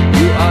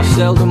 You are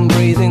seldom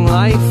breathing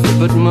life,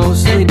 but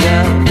mostly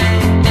death.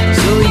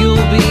 So you'll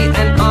be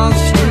an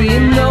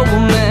Austrian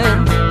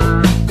nobleman,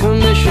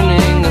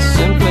 commissioning a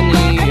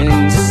symphony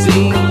in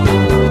C,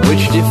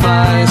 which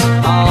defies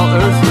all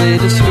earthly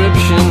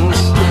descriptions.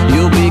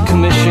 You'll be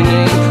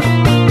commissioning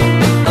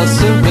a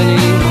symphony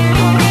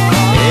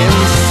in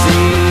C.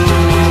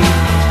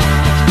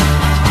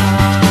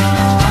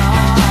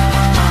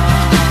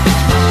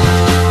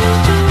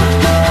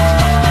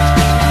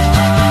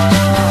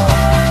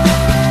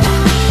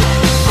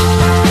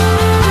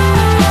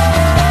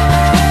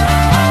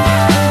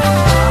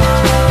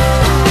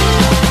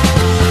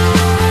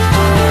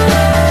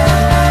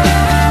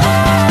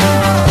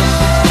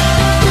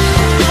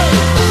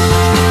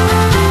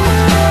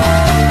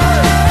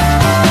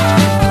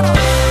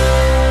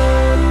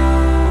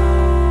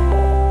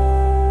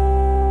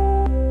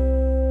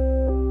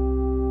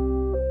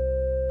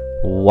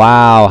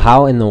 Wow,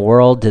 how in the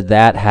world did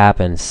that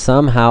happen?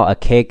 Somehow a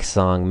Cake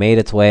song made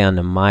its way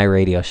onto my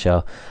radio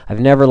show. I've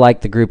never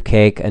liked the group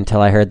Cake until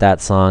I heard that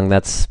song.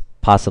 That's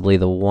possibly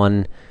the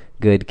one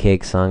good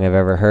Cake song I've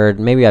ever heard.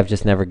 Maybe I've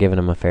just never given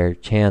them a fair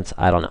chance.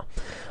 I don't know. All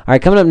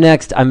right, coming up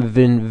next, I've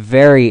been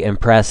very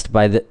impressed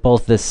by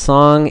both this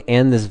song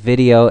and this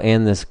video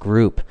and this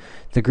group.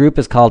 The group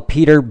is called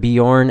Peter,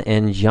 Bjorn,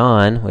 and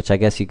John, which I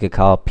guess you could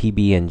call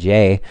PB and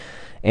J.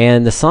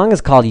 And the song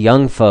is called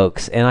Young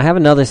Folks, and I have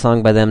another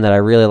song by them that I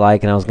really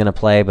like and I was going to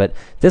play, but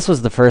this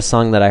was the first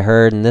song that I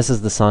heard, and this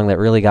is the song that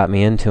really got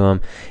me into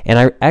them.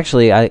 And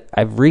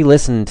I've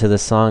re-listened to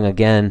this song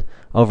again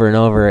over and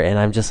over, and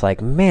I'm just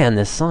like, man,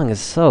 this song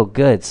is so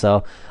good,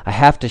 so I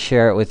have to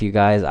share it with you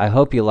guys. I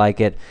hope you like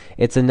it.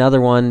 It's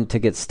another one to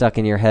get stuck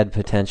in your head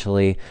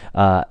potentially.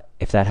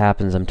 If that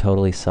happens, I'm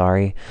totally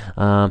sorry.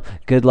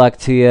 Good luck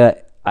to you.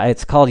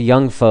 It's called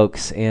Young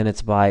Folks, and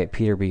it's by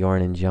Peter,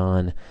 Bjorn, and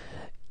John.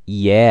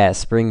 Yeah,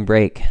 Spring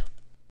Break.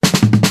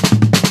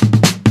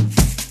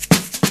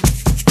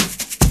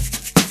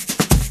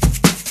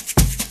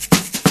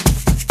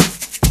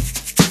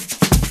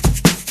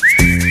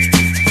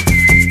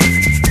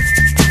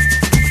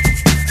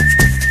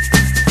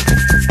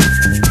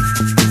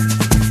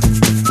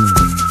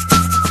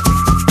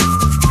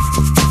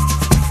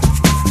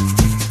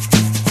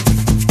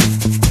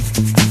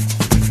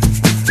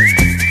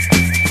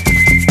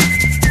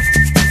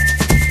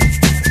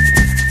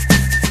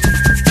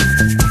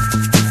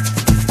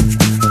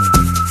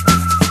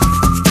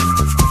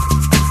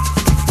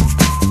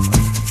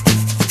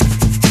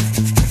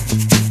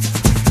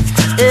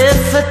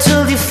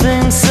 told you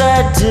things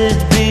I did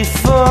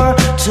before,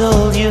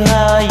 told you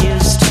how I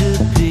used to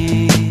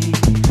be.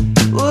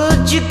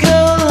 Would you go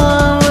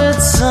along with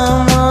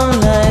someone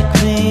like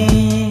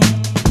me?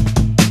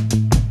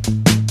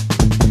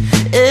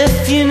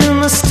 If you knew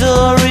my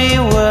story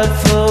word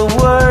for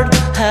word,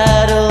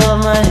 had all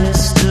of my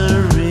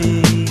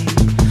history,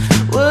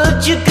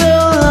 would you go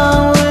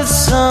along with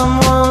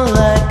someone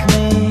like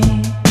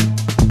me?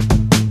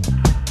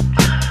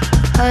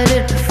 I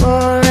did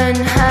before and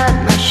had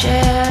my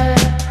share.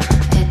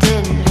 It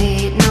didn't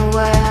lead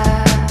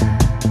nowhere.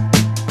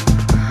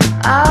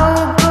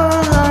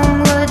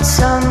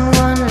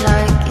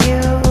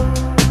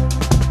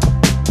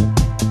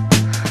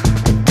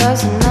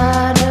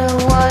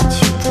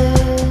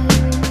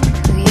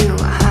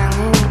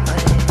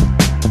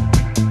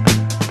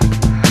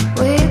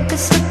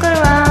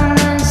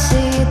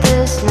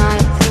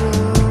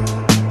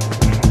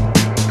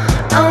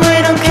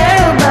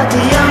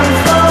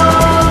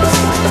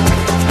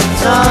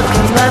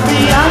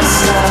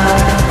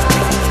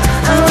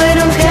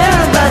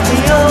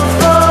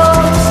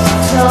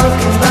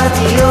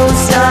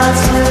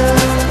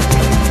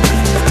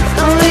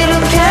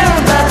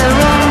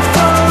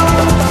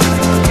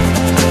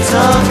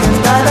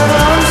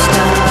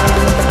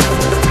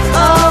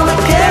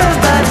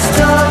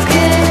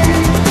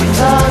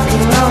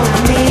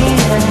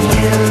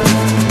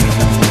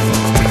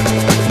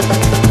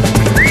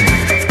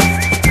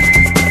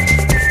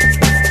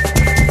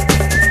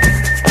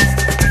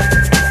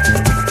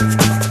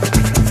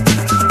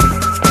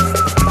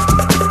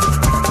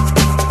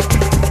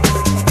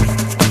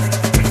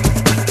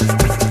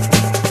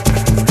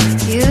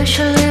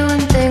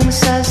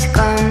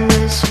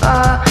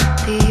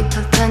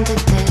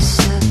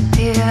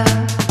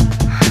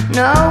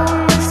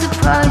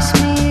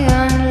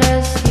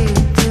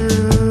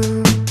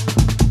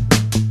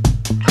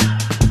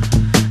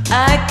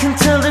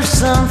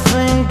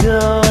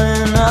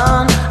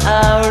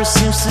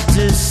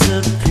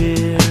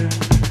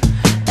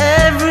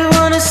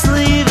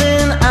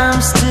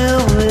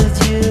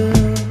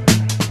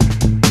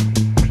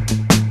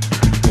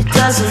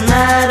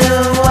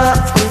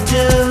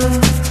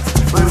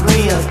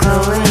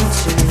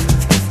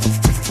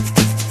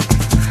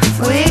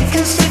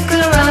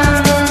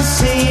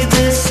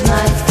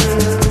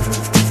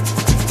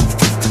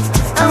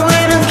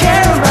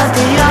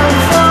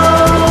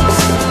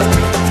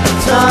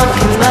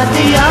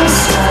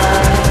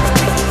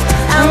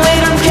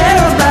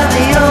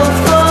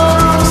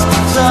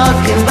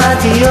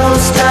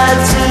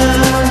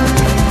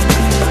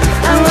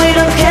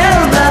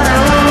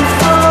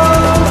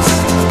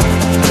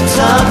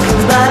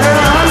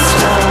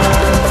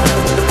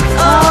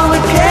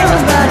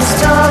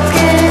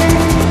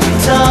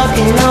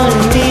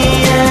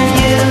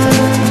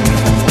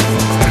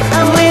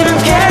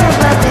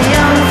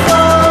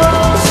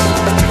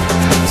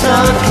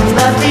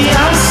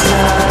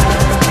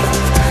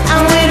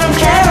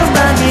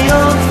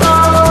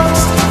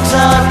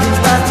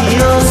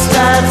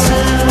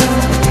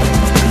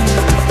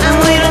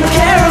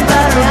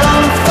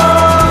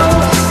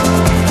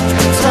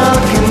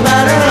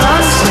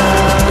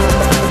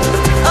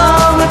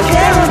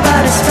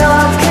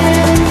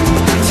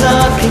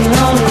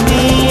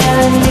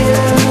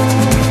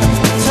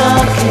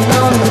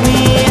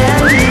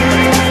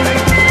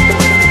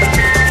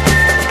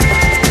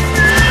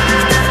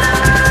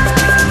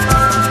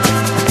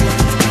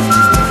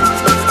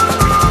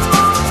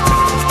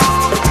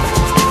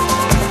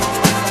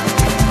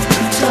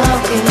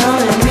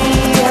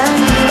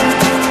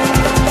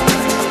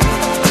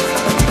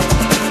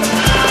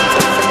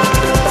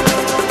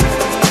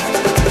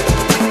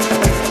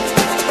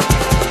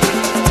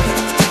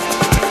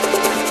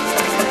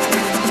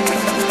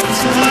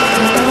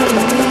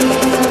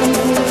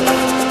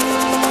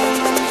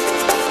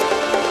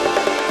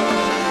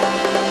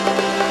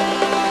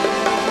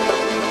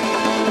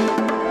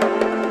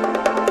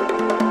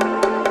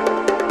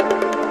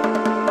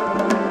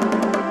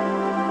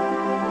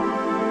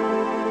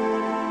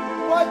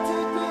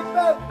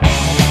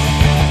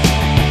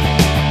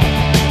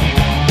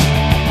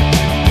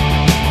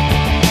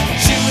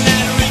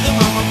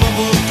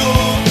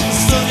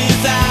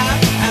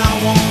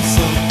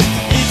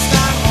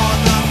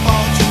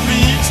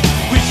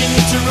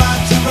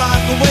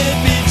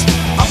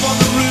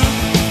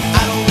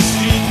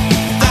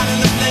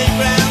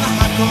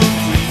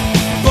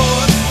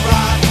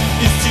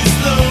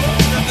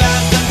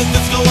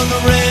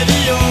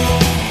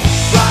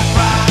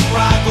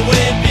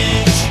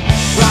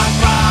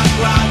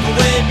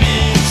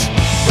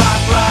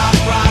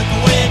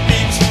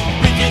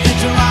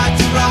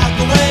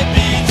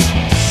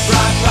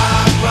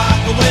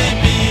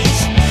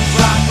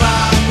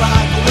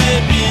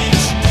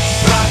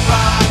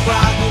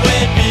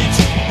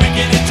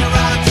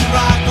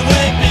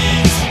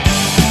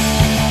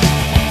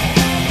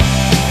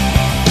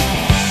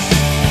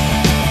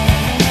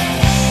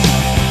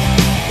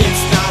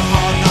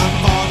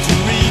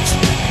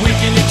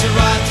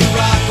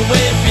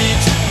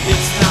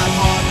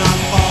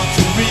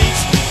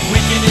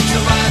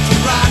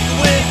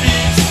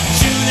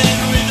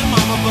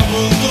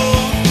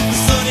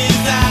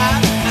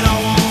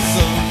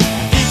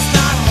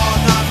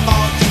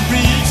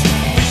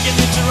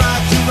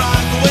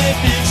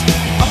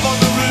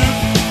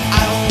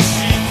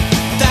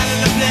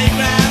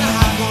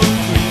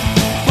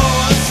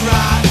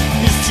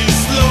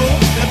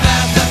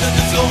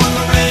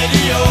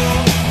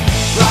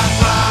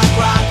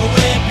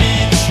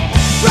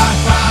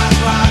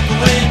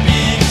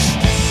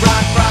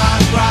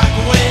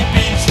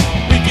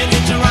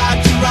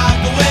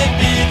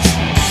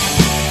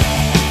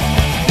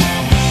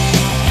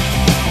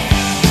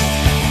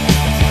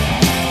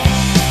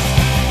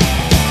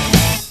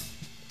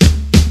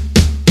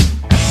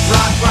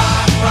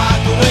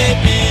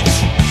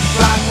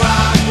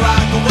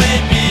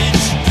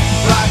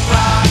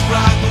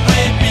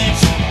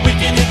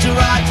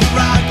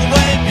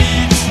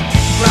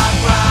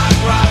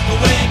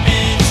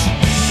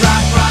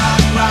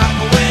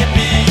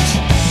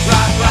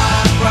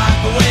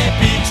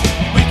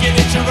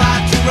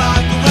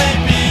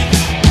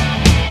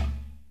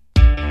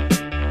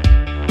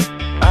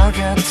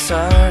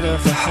 tired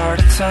of the heart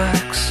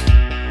attacks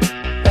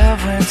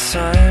every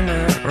time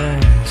it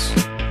rains.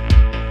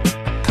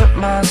 I put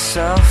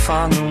myself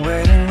on the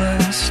waiting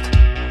list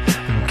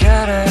and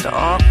get it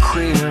all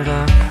cleared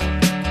up.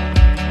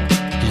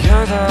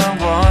 You're the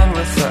one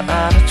with the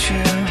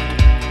attitude.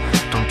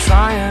 Don't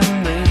try and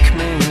make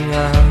me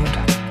out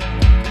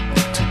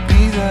to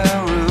be the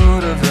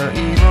root of the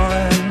evil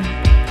in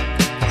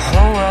a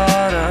whole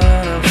lot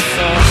of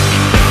fun.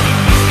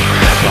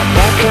 My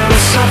back can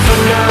suffer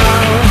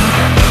now.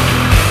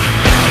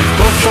 We've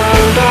both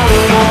found our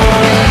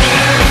reward.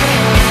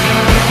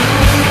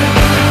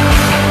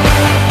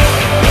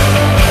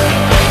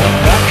 My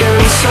back can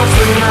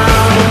suffer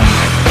now.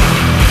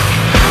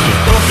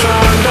 We've both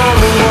found our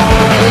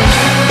reward.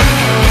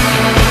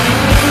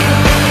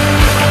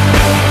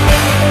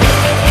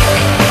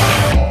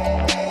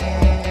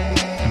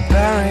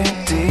 Buried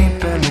deep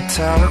in the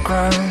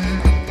telegram,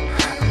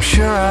 I'm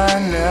sure I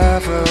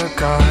never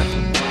got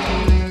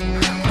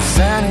with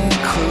any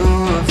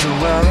clue of the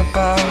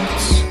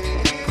whereabouts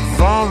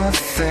of all the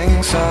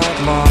things I'd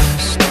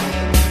lost.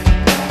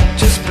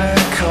 Just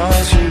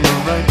because you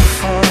were right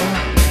before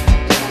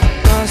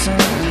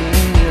doesn't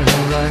mean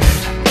you're right.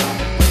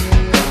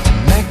 To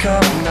make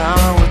up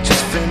now would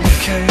just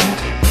vindicate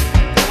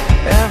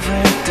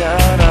every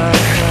doubt I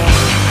had.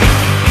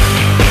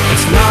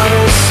 It's not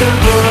as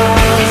simple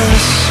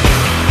as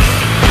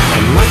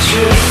how much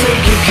you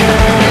think you can.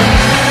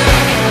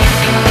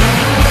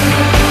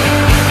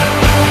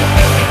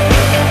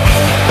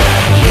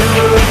 You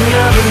would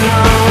never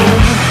know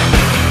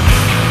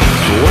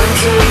when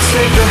to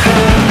take the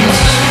hands.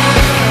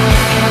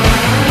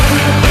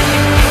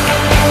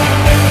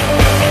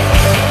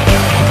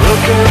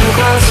 Broken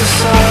glass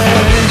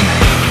aside,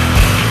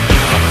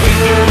 our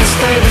feelings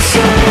stay the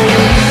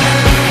same.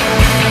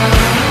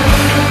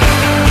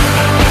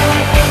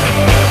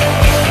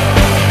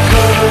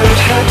 Covered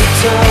head to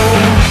toe,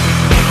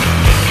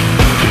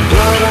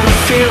 blood and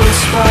feeling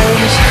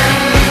spite.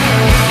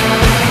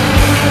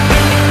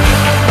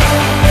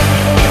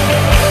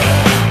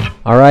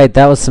 Alright,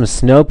 that was some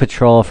Snow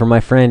Patrol from my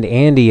friend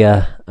Andy,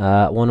 one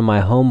of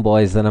my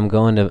homeboys that I'm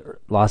going to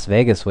Las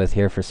Vegas with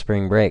here for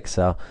spring break.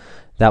 So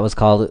that was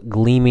called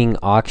Gleaming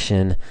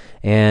Auction.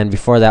 And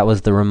before that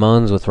was the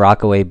Ramones with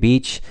Rockaway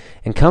Beach.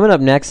 And coming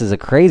up next is a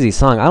crazy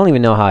song. I don't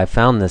even know how I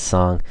found this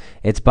song.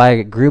 It's by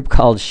a group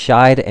called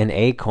Shide and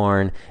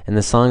Acorn, and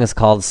the song is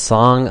called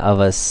Song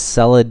of a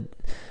Celandine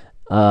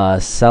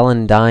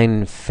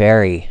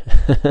Fairy.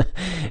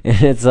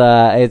 And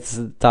it's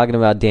talking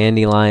about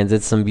dandelions.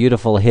 It's some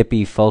beautiful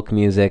hippie folk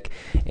music,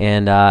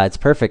 and it's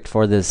perfect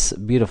for this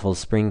beautiful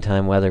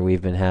springtime weather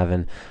we've been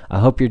having. I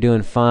hope you're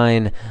doing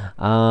fine.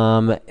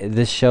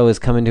 This show is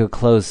coming to a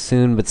close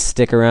soon, but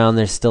stick around.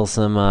 There's still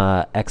some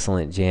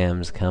excellent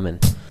jams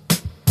coming.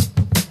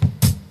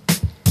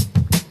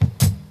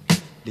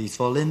 Leaves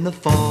fall in the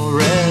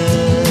forest,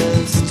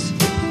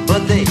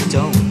 but they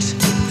don't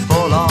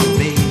fall on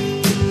me.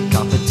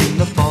 Carpeting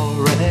the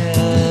forest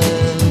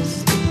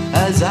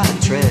as I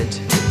tread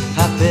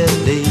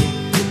happily.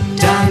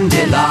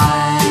 Dandelion,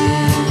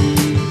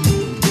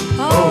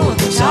 oh,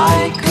 that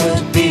I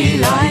could be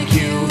like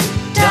you.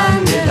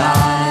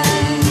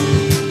 Dandelion,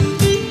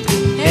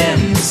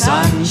 in the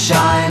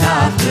sunshine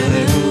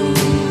afternoon.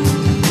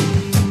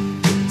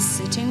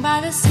 Sitting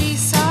by the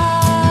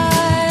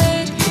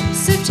seaside,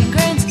 sifting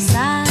grains of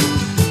sand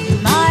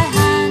in my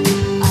hand.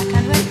 I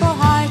can't wait for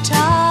high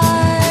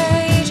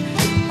tide.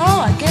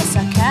 Oh, I guess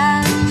I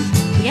can.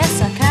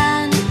 Yes, I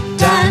can.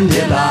 Dandelion,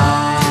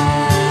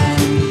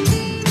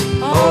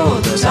 oh,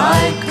 that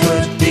I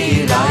could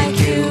be like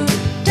you.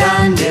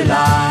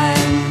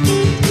 Dandelion,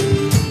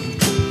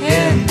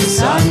 in the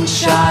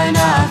sunshine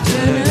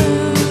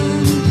afternoon.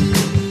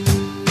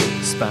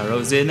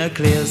 Sparrows in a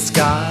clear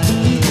sky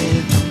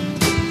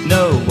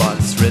know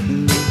what's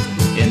written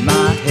in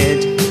my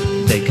head.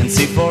 They can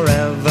see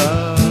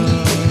forever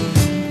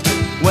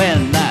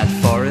when that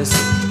forest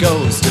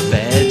goes to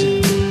bed.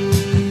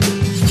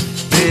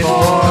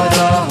 Before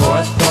the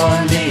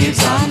hawthorn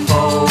leaves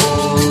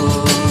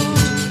unfold,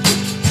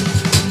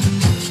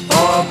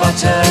 or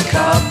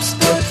buttercups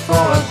put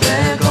forth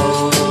their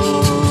gold,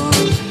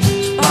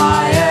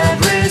 by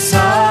every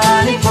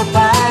sunny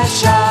footpath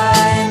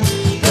shine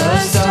the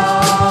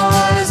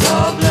stars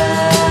of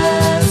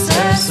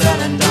lesser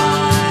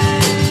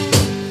celandine.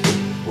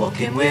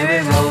 Walking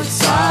weary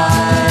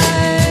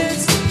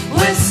roadsides,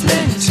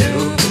 whistling to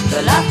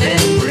the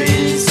laughing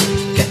breeze,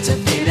 get to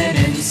feel it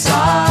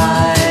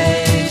inside.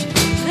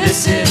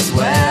 This is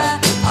where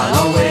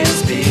I'll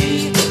always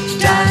be.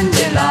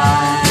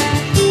 Dandelion,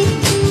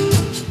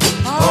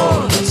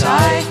 oh, that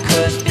I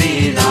could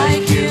be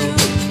like you.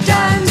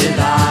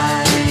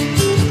 Dandelion,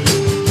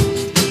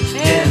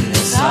 in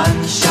the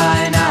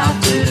sunshine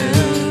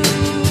afternoon.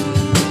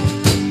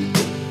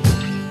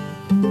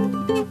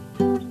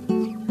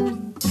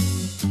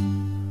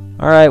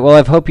 Alright, well,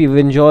 I hope you've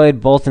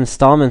enjoyed both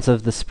installments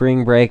of the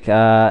Spring Break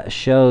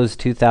shows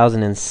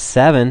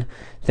 2007.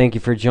 Thank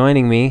you for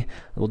joining me.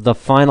 the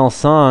final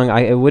song,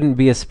 it wouldn't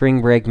be a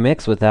spring break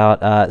mix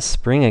without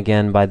Spring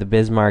Again by the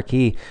Biz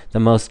Marquee, the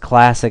most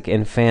classic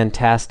and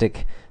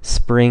fantastic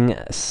spring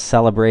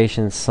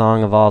celebration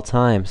song of all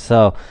time.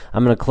 So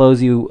I'm going to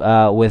close you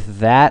with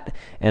that,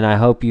 and I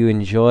hope you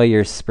enjoy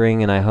your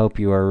spring, and I hope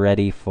you are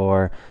ready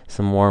for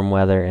some warm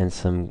weather and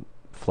some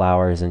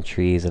flowers and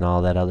trees and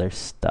all that other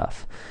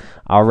stuff.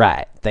 All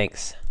right,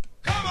 thanks.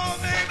 Yo,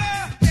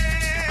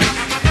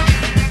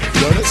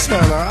 that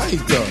sound alright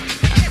though.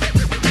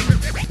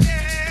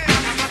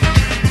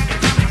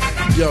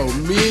 Yo,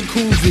 me and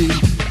Kuzi,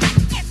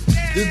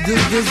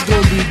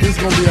 this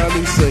gonna be our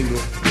new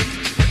single.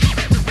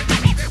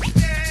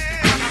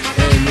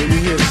 And when you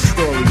hear the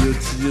story,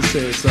 you'll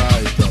say it's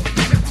alright though.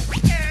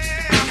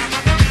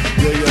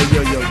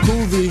 Yo,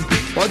 Kuzi,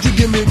 why don't you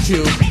give me a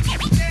cue?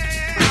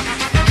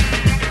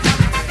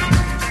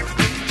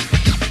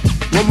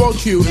 One more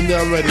cue and then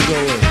I'm ready to go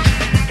in.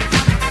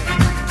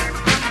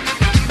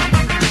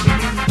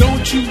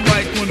 Don't you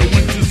like when the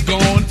winter's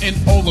gone and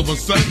all of a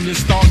sudden it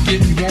start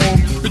getting warm?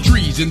 The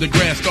trees and the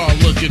grass start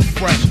looking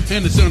fresh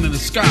and the sun in the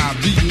sky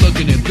be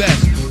looking at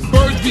best.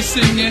 Birds be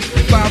singing,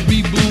 flowers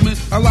be blooming,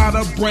 a lot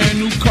of brand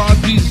new cars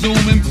be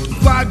zooming.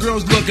 Fly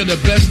girls looking the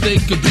best they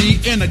could be,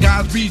 and the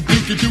guys be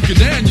duking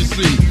down, you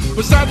see.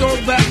 Besides all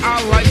that,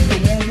 I like the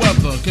warm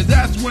weather, cause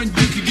that's when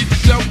you can get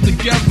yourself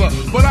together.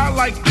 But I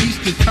like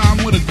Easter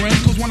time with a grin,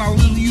 cause when I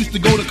little used to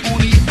go to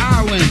Coney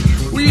Island,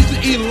 we used to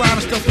eat a lot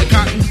of stuff like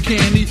cotton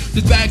candy.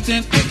 Just back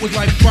then, it was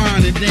like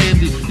fine and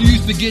dandy. You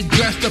used to get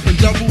dressed up in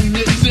double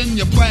knits and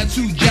your plaid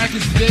suit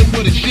jackets there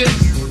with the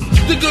shits.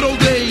 The good old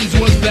days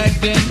was back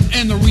then,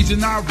 and the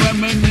reason I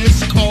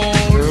reminisce called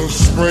it's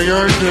spring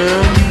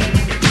again.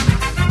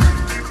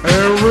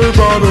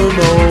 Everybody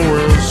know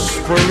it's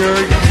spring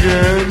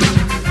again.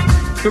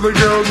 To the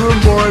girls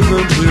and boys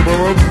and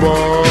people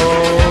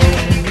above,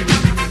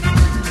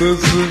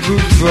 this is the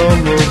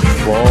time to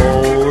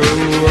fall in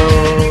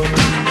love.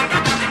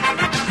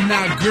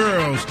 Now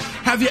girls,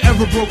 have you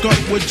ever broke up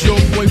with your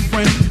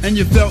boyfriend and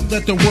you felt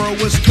that the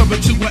world was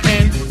coming to an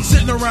end?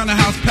 Sitting around the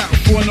house packed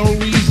for no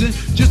reason,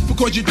 just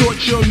because you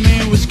thought your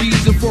man was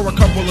skeezing for a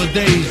couple of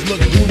days, look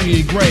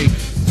gloomy and gray,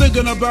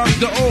 thinking about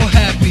the old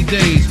happy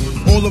days.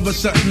 All of a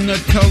sudden the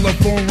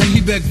telephone ring,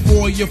 he begged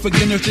for your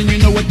forgiveness, and you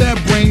know what that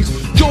brings?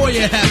 Joy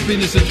and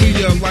happiness into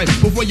your life,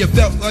 before you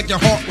felt like your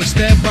heart was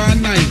stabbed by a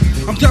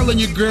knife. I'm telling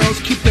you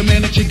girls, keep the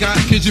man that you got,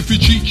 cause if you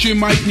cheat you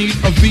might need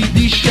a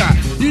VD shot.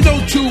 You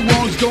know two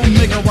wrongs don't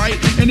make a right,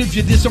 and if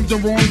you did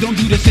something wrong, don't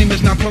do the same,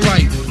 it's not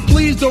polite.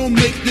 Please don't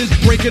make this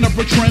breaking up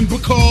a trend,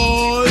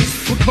 because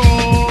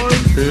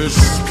it's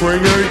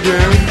spring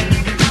again.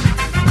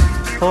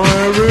 Oh,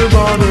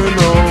 everybody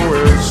know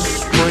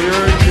it's spring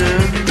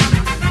again.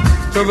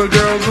 To the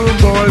girls and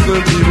boys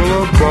and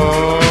people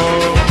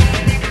above,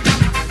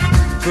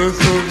 this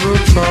is the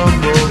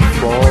time to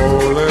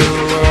fall in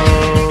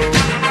love.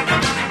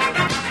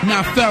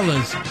 Now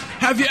fellas,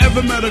 have you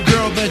ever met a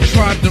girl that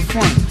tried to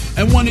front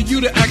and wanted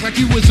you to act like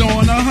you was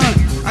on a hunt?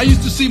 I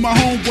used to see my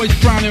homeboys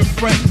frown and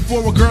fret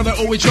for a girl that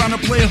always trying to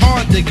play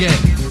hard to get.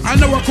 I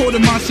know I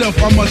quoted myself,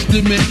 I must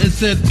admit, and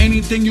said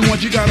anything you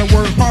want, you gotta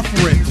work hard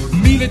for it.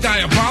 Me the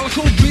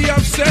diabolical, be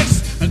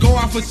obsessed, and go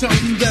out for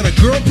something that a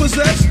girl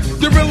possess?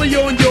 They're really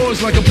on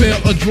yours like a pair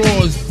of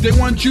drawers. They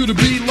want you to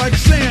be like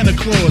Santa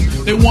Claus.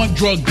 They want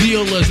drug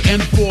dealers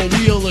and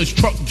four-wheelers,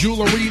 truck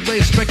jewelry, they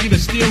expect you to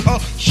steal her.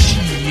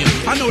 Shit,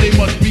 I know they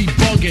must be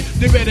bugging.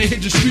 They better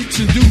hit the streets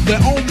and do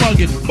their own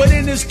mugging. But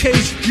in this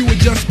case, you would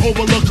just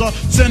overlook her,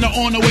 send her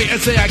on the way and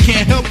say, I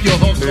can't help you,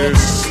 hooker. It's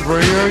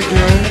spring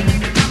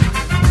again.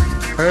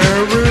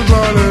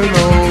 Everybody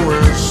know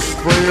it's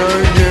spring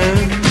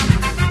again.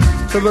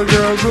 To the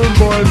girls and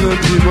boys and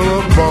people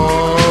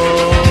above,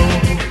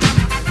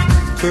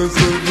 this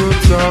is the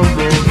time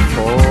to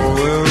fall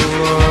in